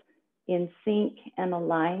chest in sync and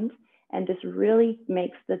aligned. And this really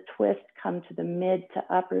makes the twist come to the mid to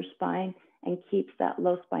upper spine and keeps that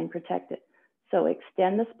low spine protected. So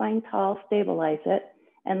extend the spine tall, stabilize it,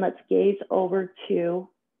 and let's gaze over to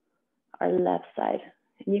our left side.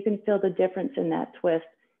 And you can feel the difference in that twist,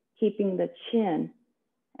 keeping the chin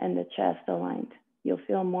and the chest aligned. You'll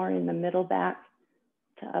feel more in the middle back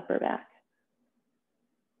to upper back.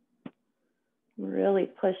 Really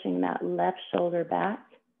pushing that left shoulder back.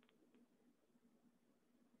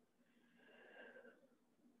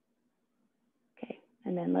 Okay,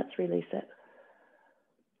 and then let's release it.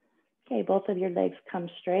 Okay, both of your legs come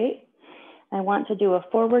straight. I want to do a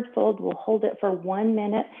forward fold. We'll hold it for 1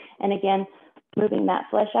 minute. And again, moving that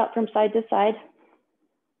flesh out from side to side.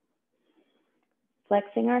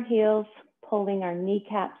 Flexing our heels, pulling our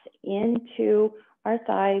kneecaps into our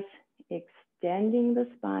thighs, extending the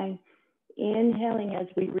spine. Inhaling as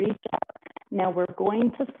we reach out. Now we're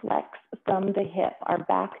going to flex from the hip. Our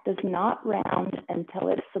back does not round until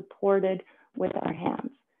it's supported with our hands.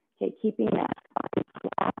 Okay, keeping that spine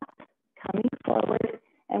flat, coming forward.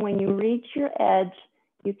 And when you reach your edge,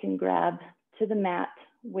 you can grab to the mat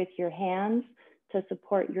with your hands to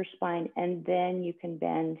support your spine, and then you can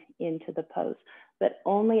bend into the pose, but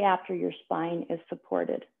only after your spine is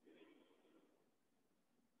supported.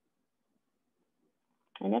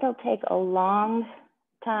 And it'll take a long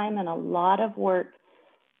time and a lot of work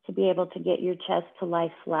to be able to get your chest to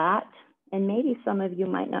lie flat. And maybe some of you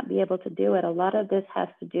might not be able to do it. A lot of this has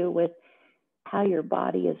to do with how your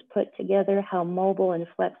body is put together, how mobile and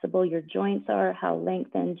flexible your joints are, how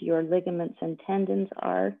lengthened your ligaments and tendons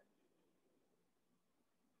are.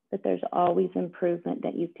 But there's always improvement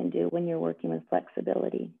that you can do when you're working with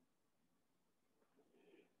flexibility.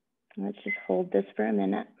 Let's just hold this for a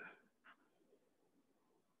minute.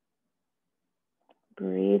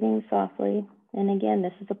 Breathing softly. And again,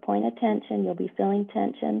 this is a point of tension. You'll be feeling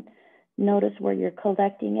tension. Notice where you're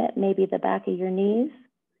collecting it, maybe the back of your knees,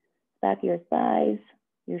 back of your thighs,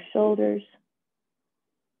 your shoulders.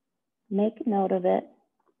 Make note of it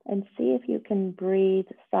and see if you can breathe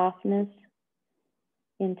softness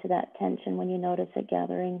into that tension when you notice it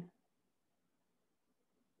gathering.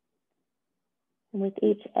 And with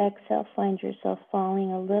each exhale, find yourself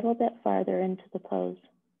falling a little bit farther into the pose.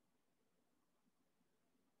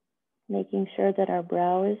 Making sure that our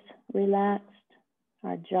brow is relaxed,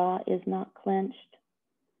 our jaw is not clenched,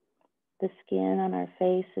 the skin on our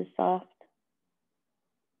face is soft.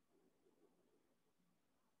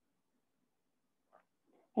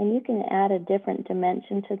 And you can add a different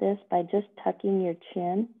dimension to this by just tucking your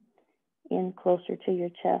chin in closer to your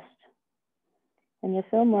chest. And you'll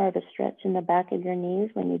feel more of a stretch in the back of your knees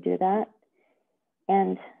when you do that.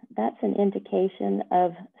 And that's an indication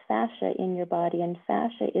of fascia in your body. And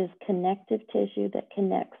fascia is connective tissue that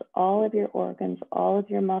connects all of your organs, all of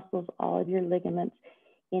your muscles, all of your ligaments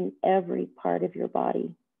in every part of your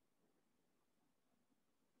body.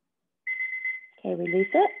 Okay, release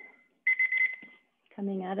it.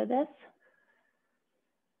 Coming out of this.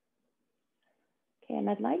 Okay, and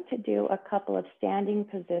I'd like to do a couple of standing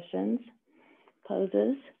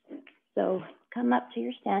poses. So come up to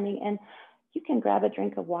your standing, and you can grab a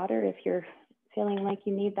drink of water if you're feeling like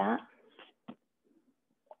you need that.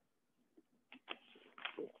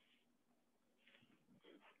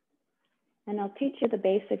 And I'll teach you the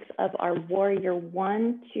basics of our warrior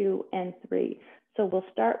 1, 2, and 3. So we'll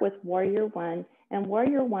start with warrior 1. And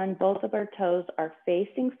warrior 1, both of our toes are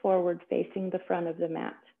facing forward, facing the front of the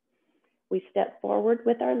mat. We step forward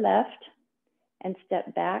with our left and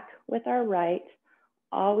step back with our right,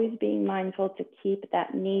 always being mindful to keep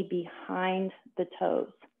that knee behind the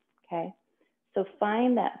toes, okay? So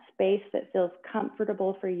find that space that feels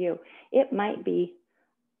comfortable for you. It might be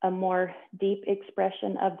a more deep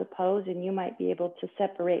expression of the pose, and you might be able to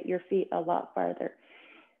separate your feet a lot farther.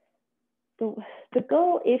 The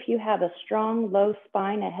goal, if you have a strong low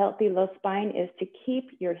spine, a healthy low spine, is to keep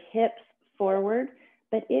your hips forward.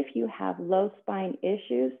 But if you have low spine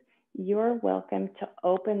issues, you're welcome to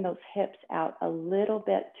open those hips out a little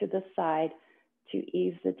bit to the side to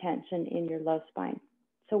ease the tension in your low spine.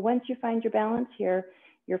 So once you find your balance here,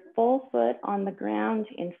 your full foot on the ground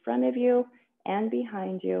in front of you and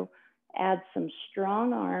behind you, add some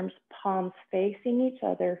strong arms, palms facing each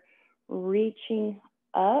other, reaching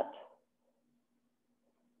up,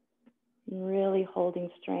 really holding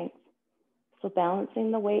strength. So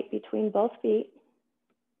balancing the weight between both feet.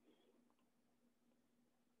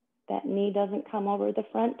 That knee doesn't come over the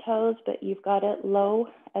front toes, but you've got it low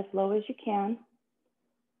as you can.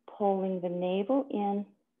 Pulling the navel in,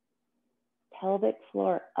 pelvic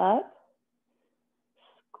floor up,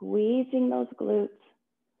 squeezing those glutes,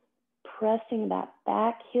 pressing that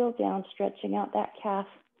back heel down, stretching out that calf,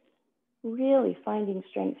 really finding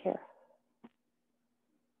strength here.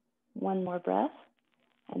 One more breath,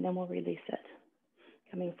 and then we'll release it.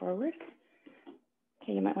 Coming forward.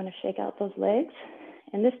 Okay, you might want to shake out those legs.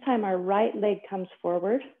 And this time our right leg comes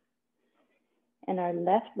forward and our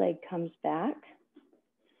left leg comes back,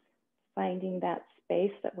 finding that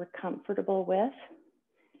space that we're comfortable with.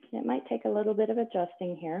 It might take a little bit of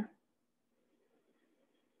adjusting here.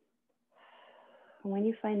 When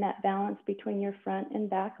you find that balance between your front and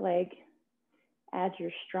back leg, add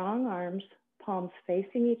your strong arms, palms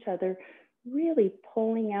facing each other, really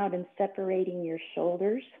pulling out and separating your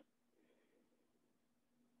shoulders.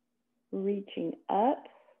 Reaching up,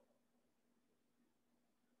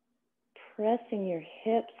 pressing your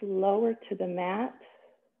hips lower to the mat,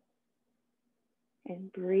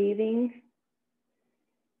 and breathing,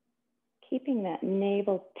 keeping that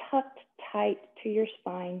navel tucked tight to your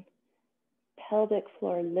spine, pelvic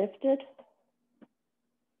floor lifted,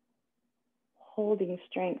 holding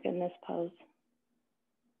strength in this pose.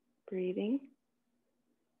 Breathing.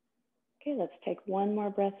 Okay, let's take one more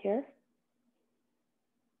breath here.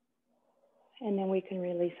 And then we can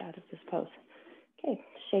release out of this pose. Okay,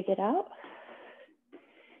 shake it out.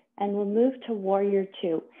 And we'll move to warrior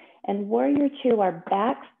 2. And warrior 2, our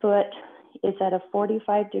back foot is at a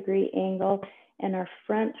 45-degree angle and our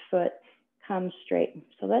front foot comes straight.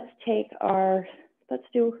 So let's take our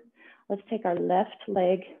left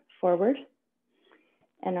leg forward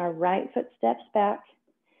and our right foot steps back,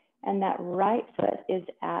 and that right foot is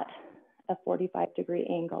at a 45-degree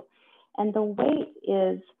angle. And the weight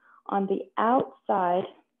is on the outside,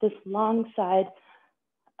 this long side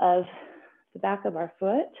of the back of our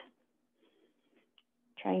foot,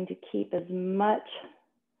 trying to keep as much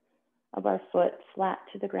of our foot flat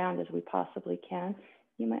to the ground as we possibly can.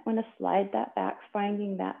 You might want to slide that back,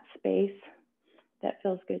 finding that space that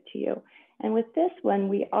feels good to you. And with this one,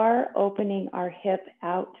 we are opening our hip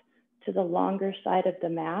out to the longer side of the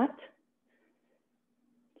mat.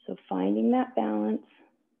 So finding that balance.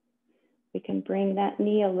 We can bring that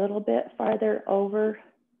knee a little bit farther over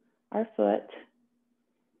our foot.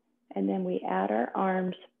 And then we add our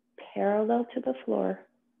arms, parallel to the floor,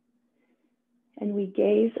 and we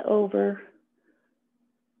gaze over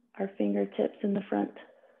our fingertips in the front.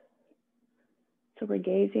 So we're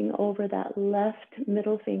gazing over that left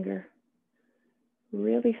middle finger,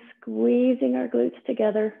 really squeezing our glutes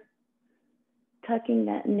together, tucking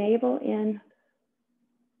that navel in,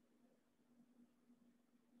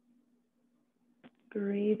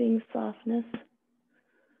 breathing softness.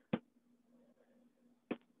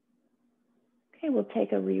 Okay, we'll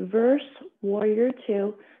take a reverse warrior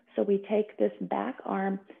two. So we take this back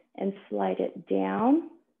arm and slide it down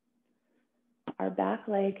our back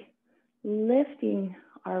leg, lifting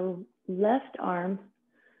our left arm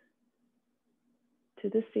to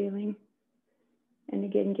the ceiling. And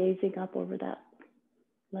again, gazing up over that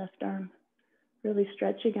left arm, really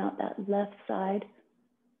stretching out that left side,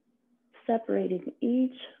 separating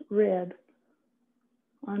each rib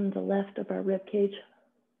on the left of our rib cage.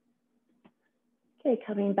 Okay,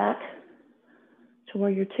 coming back to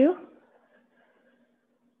warrior two.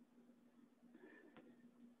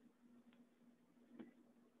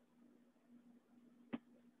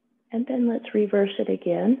 And then let's reverse it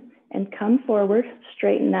again and come forward,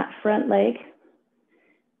 straighten that front leg,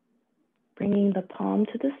 bringing the palm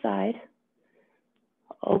to the side,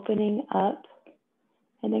 opening up,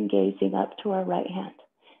 and then gazing up to our right hand.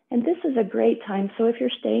 And this is a great time. So if you're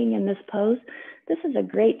staying in this pose, this is a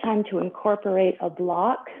great time to incorporate a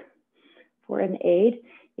block for an aid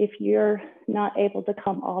if you're not able to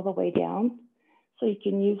come all the way down. So you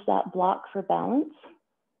can use that block for balance.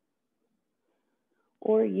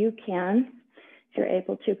 Or you can, if you're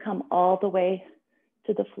able to, come all the way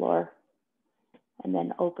to the floor and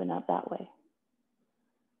then open up that way.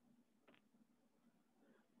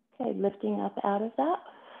 Okay, lifting up out of that,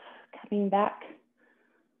 coming back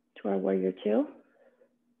to our warrior two.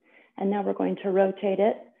 And now we're going to rotate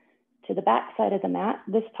it to the back side of the mat.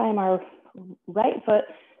 This time our right foot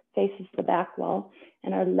faces the back wall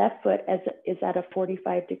and our left foot is at a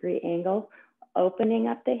 45-degree angle, opening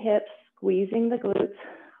up the hips, squeezing the glutes.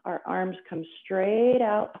 Our arms come straight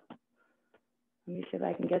out. Let me see if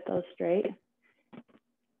I can get those straight.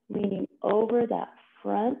 Leaning over that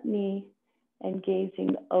front knee and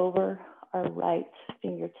gazing over our right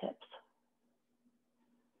fingertips.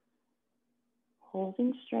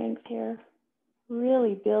 Holding strength here,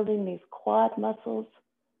 really building these quad muscles,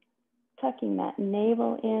 tucking that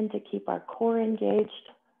navel in to keep our core engaged.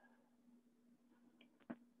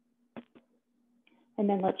 And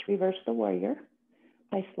then let's reverse the warrior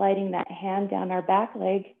by sliding that hand down our back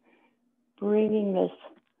leg, bringing this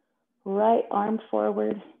right arm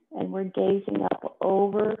forward, and we're gazing up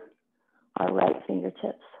over our right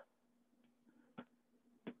fingertips.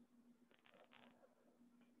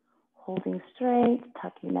 Holding strength,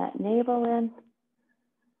 tucking that navel in.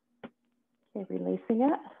 Okay, releasing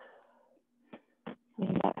it.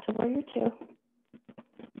 Coming back to warrior two.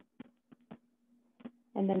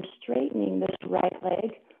 And then straightening this right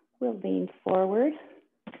leg, we'll lean forward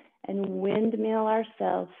and windmill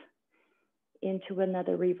ourselves into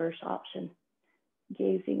another reverse option.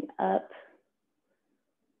 Gazing up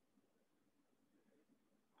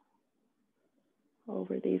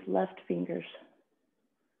over these left fingers.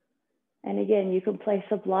 And again, you can place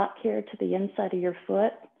a block here to the inside of your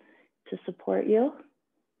foot to support you.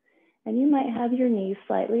 And you might have your knees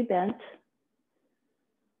slightly bent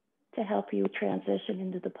to help you transition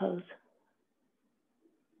into the pose.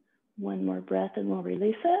 One more breath and we'll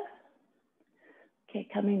release it. Okay,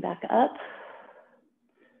 coming back up.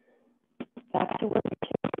 Back to warrior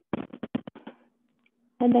two.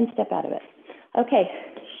 And then step out of it. Okay,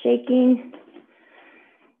 shaking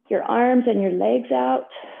your arms and your legs out.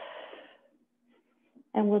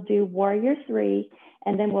 And we'll do warrior three,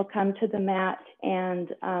 and then we'll come to the mat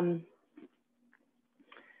and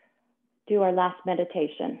do our last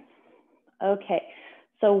meditation. Okay,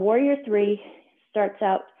 so warrior three starts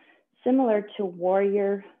out similar to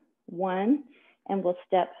warrior one, and we'll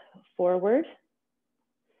step forward.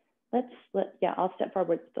 I'll step forward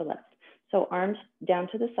with the left. So arms down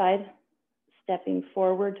to the side, stepping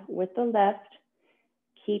forward with the left,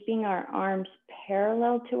 keeping our arms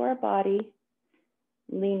parallel to our body,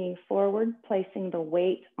 leaning forward, placing the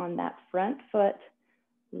weight on that front foot,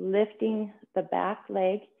 lifting the back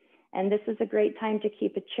leg. And this is a great time to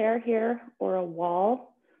keep a chair here or a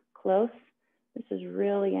wall close. This is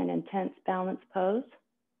really an intense balance pose.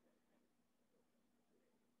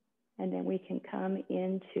 And then we can come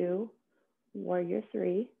into warrior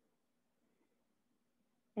three.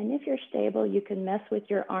 And if you're stable, you can mess with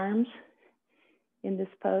your arms in this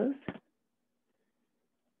pose.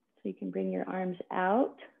 So you can bring your arms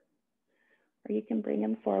out, or you can bring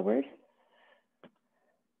them forward.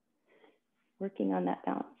 Working on that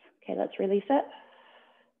balance. Okay, let's release it.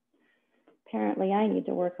 Apparently I need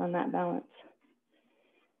to work on that balance.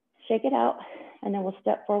 Shake it out, and then we'll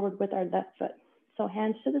step forward with our left foot. So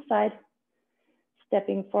hands to the side,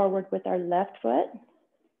 stepping forward with our left foot,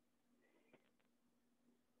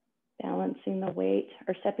 balancing the weight,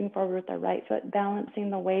 or stepping forward with our right foot,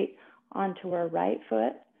 balancing the weight onto our right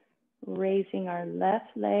foot, raising our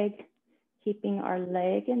left leg, keeping our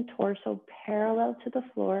leg and torso parallel to the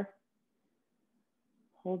floor,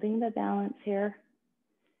 holding the balance here.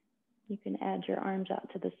 You can add your arms out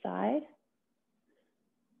to the side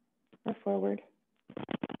or forward.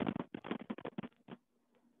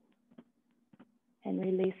 And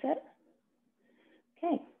release it.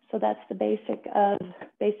 Okay, so that's the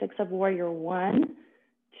basics of warrior 1,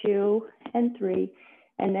 2, and 3.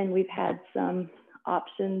 And then we've had some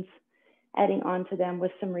options adding on to them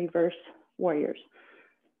with some reverse warriors.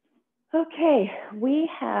 Okay, we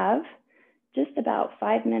have just about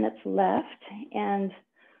 5 minutes left, and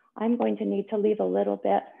I'm going to need to leave a little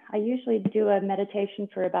bit. I usually do a meditation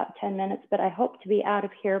for about 10 minutes, but I hope to be out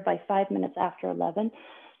of here by 5 minutes after 11.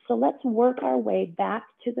 So let's work our way back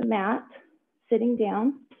to the mat, sitting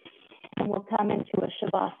down, and we'll come into a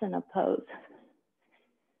Shavasana pose.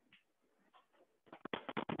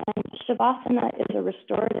 And Shavasana is a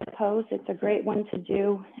restorative pose. It's a great one to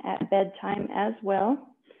do at bedtime as well,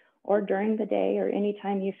 or during the day, or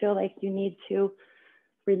anytime you feel like you need to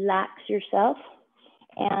relax yourself.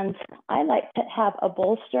 And I like to have a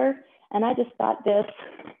bolster, and I just got this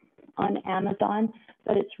on Amazon,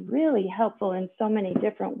 but it's really helpful in so many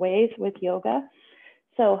different ways with yoga.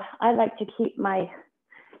 So I like to keep my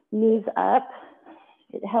knees up.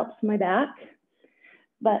 It helps my back.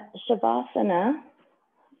 But Shavasana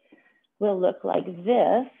will look like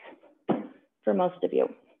this for most of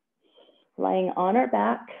you. Lying on our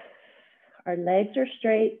back, our legs are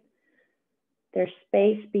straight, there's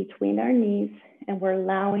space between our knees, and we're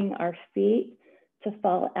allowing our feet to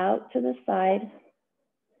fall out to the side,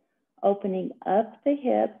 opening up the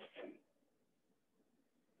hips,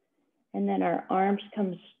 and then our arms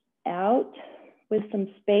come out with some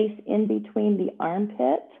space in between the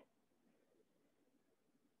armpit,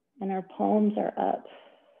 and our palms are up.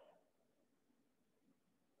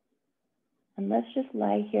 And let's just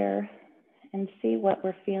lie here and see what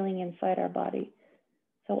we're feeling inside our body.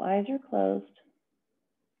 So eyes are closed,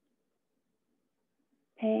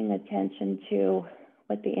 paying attention to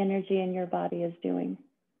what the energy in your body is doing.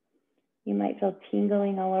 You might feel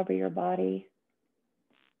tingling all over your body.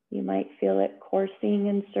 You might feel it coursing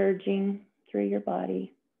and surging through your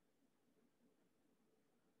body.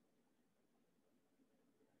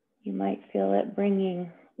 You might feel it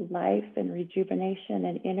bringing life and rejuvenation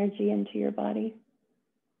and energy into your body.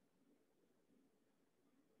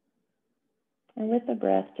 And with the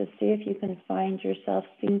breath, to see if you can find yourself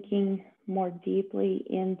sinking more deeply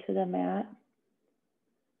into the mat,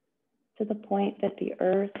 to the point that the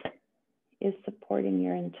earth is supporting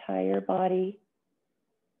your entire body,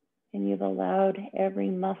 and you've allowed every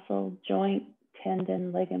muscle, joint,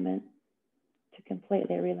 tendon, ligament to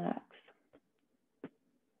completely relax.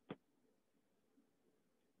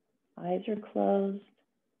 Eyes are closed,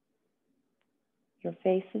 your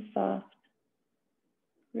face is soft,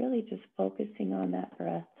 really just focusing on that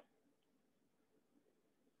breath.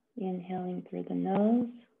 Inhaling through the nose,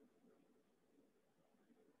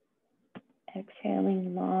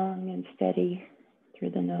 exhaling long and steady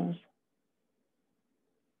through the nose.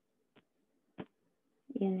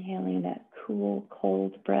 Inhaling that cool,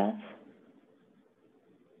 cold breath.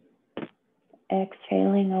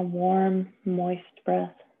 Exhaling a warm, moist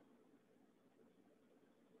breath.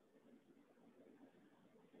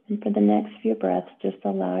 And for the next few breaths, just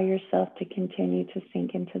allow yourself to continue to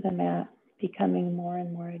sink into the mat, becoming more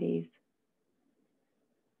and more at ease.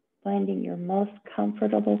 Finding your most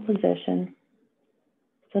comfortable position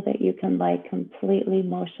so that you can lie completely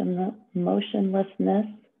motionlessness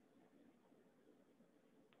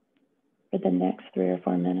for the next 3 or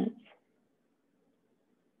 4 minutes.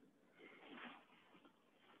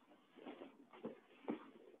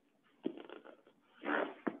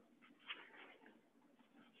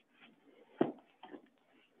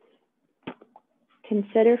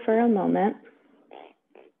 Consider for a moment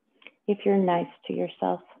if you're nice to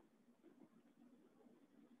yourself.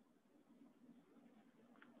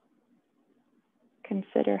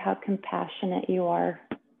 Consider how compassionate you are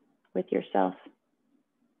with yourself.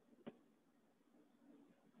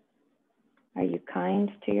 Are you kind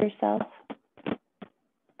to yourself?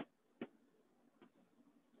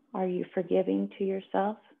 Are you forgiving to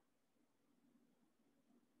yourself?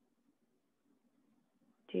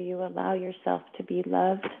 Do you allow yourself to be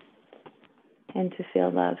loved and to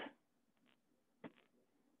feel love.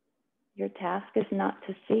 Your task is not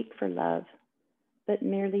to seek for love, but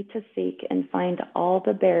merely to seek and find all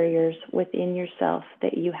the barriers within yourself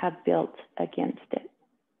that you have built against it.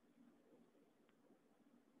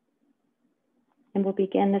 And we'll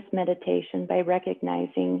begin this meditation by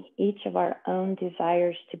recognizing each of our own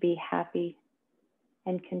desires to be happy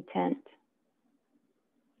and content,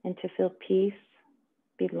 and to feel peace,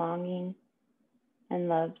 belonging, and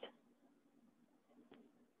loved.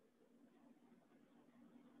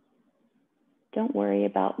 Don't worry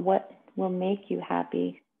about what will make you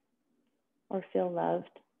happy or feel loved,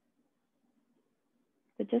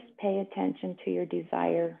 but just pay attention to your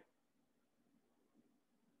desire.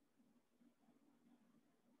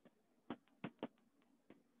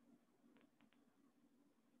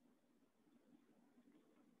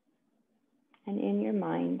 And in your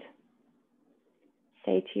mind,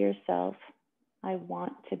 say to yourself, I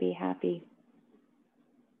want to be happy.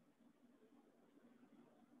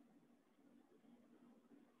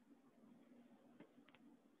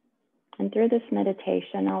 And through this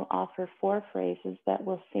meditation, I'll offer 4 phrases that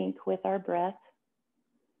will sync with our breath.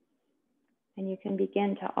 And you can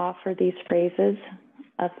begin to offer these phrases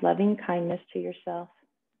of loving kindness to yourself.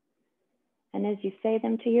 And as you say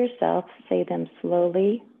them to yourself, say them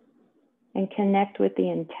slowly and connect with the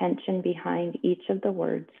intention behind each of the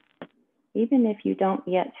words, even if you don't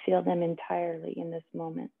yet feel them entirely in this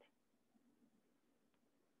moment.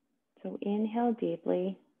 So inhale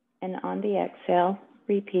deeply, and on the exhale,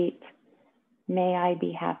 repeat, may I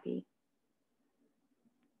be happy.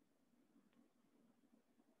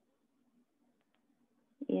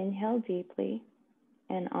 Inhale deeply,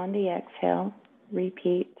 and on the exhale,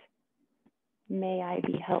 repeat, may I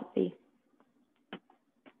be healthy.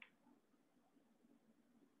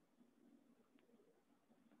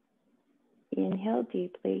 Inhale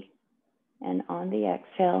deeply, and on the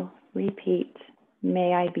exhale, repeat,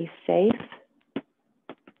 may I be safe.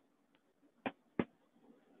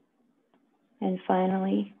 And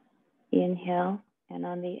finally, inhale, and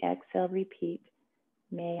on the exhale, repeat,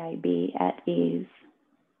 may I be at ease.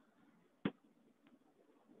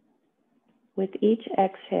 With each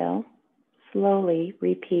exhale, slowly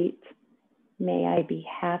repeat, may I be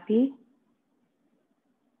happy.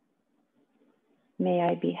 May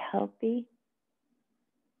I be healthy.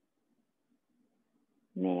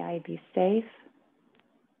 May I be safe.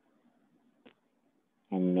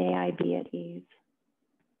 And may I be at ease.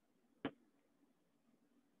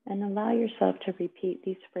 And allow yourself to repeat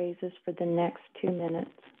these phrases for the next 2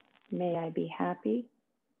 minutes. May I be happy.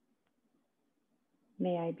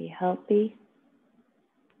 May I be healthy.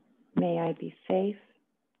 May I be safe.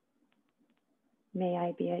 May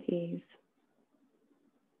I be at ease.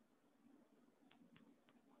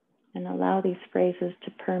 And allow these phrases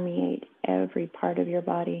to permeate every part of your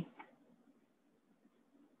body.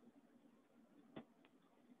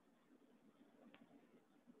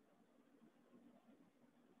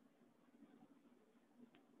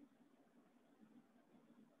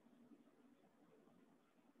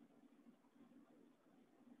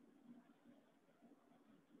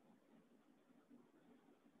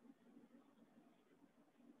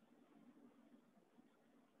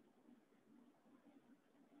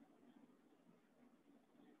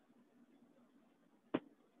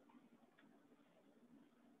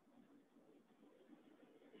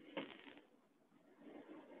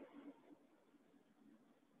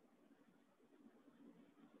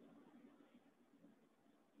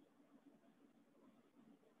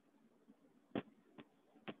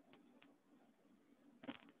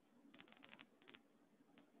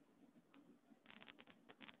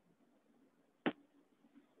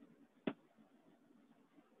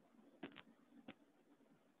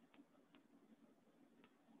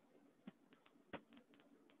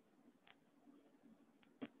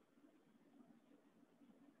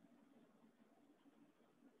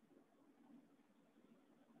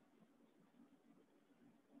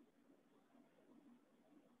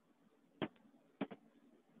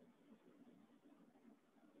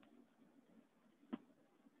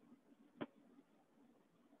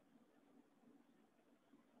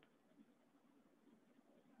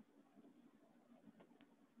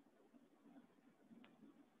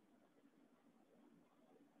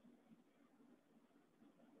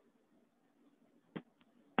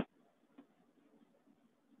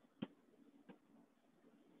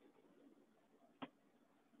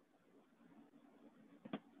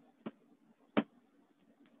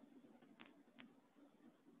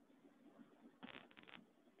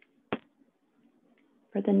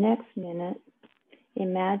 For the next minute,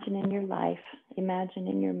 imagine in your life, imagine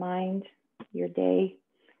in your mind, your day,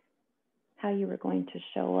 how you were going to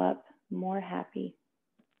show up more happy,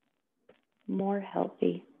 more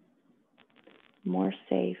healthy, more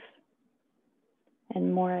safe,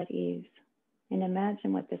 and more at ease. And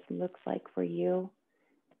imagine what this looks like for you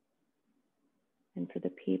and for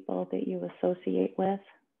the people that you associate with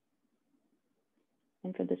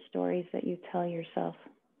and for the stories that you tell yourself.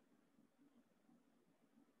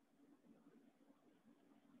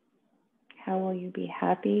 How will you be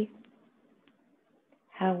happy?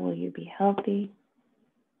 How will you be healthy?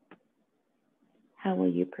 How will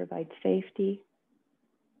you provide safety?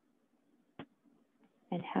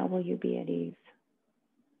 And how will you be at ease?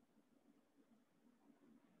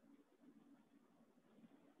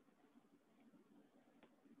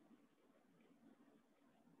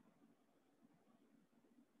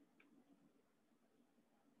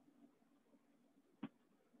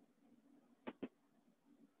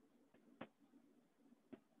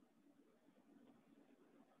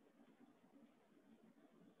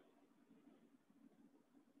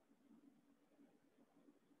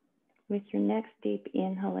 With your next deep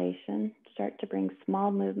inhalation, start to bring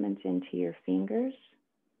small movements into your fingers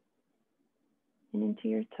and into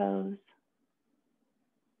your toes,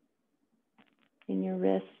 in your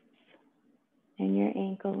wrists and your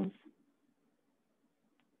ankles,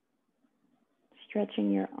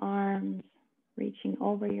 stretching your arms, reaching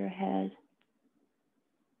over your head,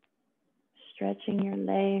 stretching your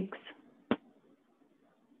legs,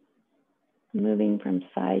 moving from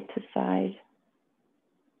side to side,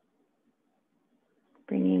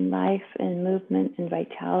 bringing life and movement and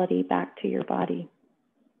vitality back to your body.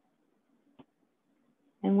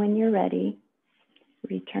 And when you're ready,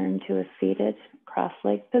 return to a seated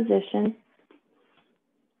cross-legged position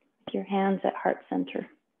with your hands at heart center.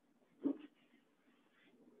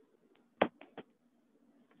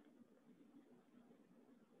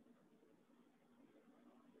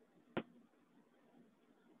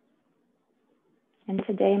 And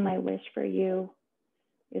today my wish for you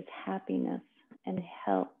is happiness and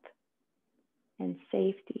health and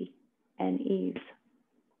safety and ease.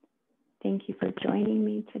 Thank you for joining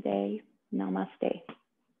me today. Namaste.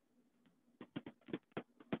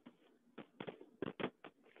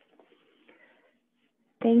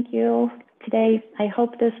 Thank you. Today, I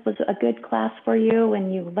hope this was a good class for you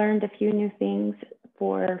and you learned a few new things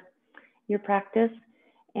for your practice.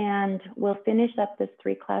 And we'll finish up this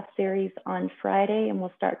 3-class series on Friday, and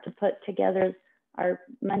we'll start to put together our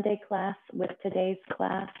Monday class with today's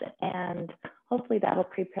class, and hopefully that'll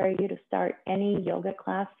prepare you to start any yoga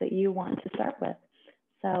class that you want to start with.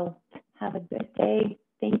 So have a good day.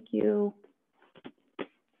 Thank you.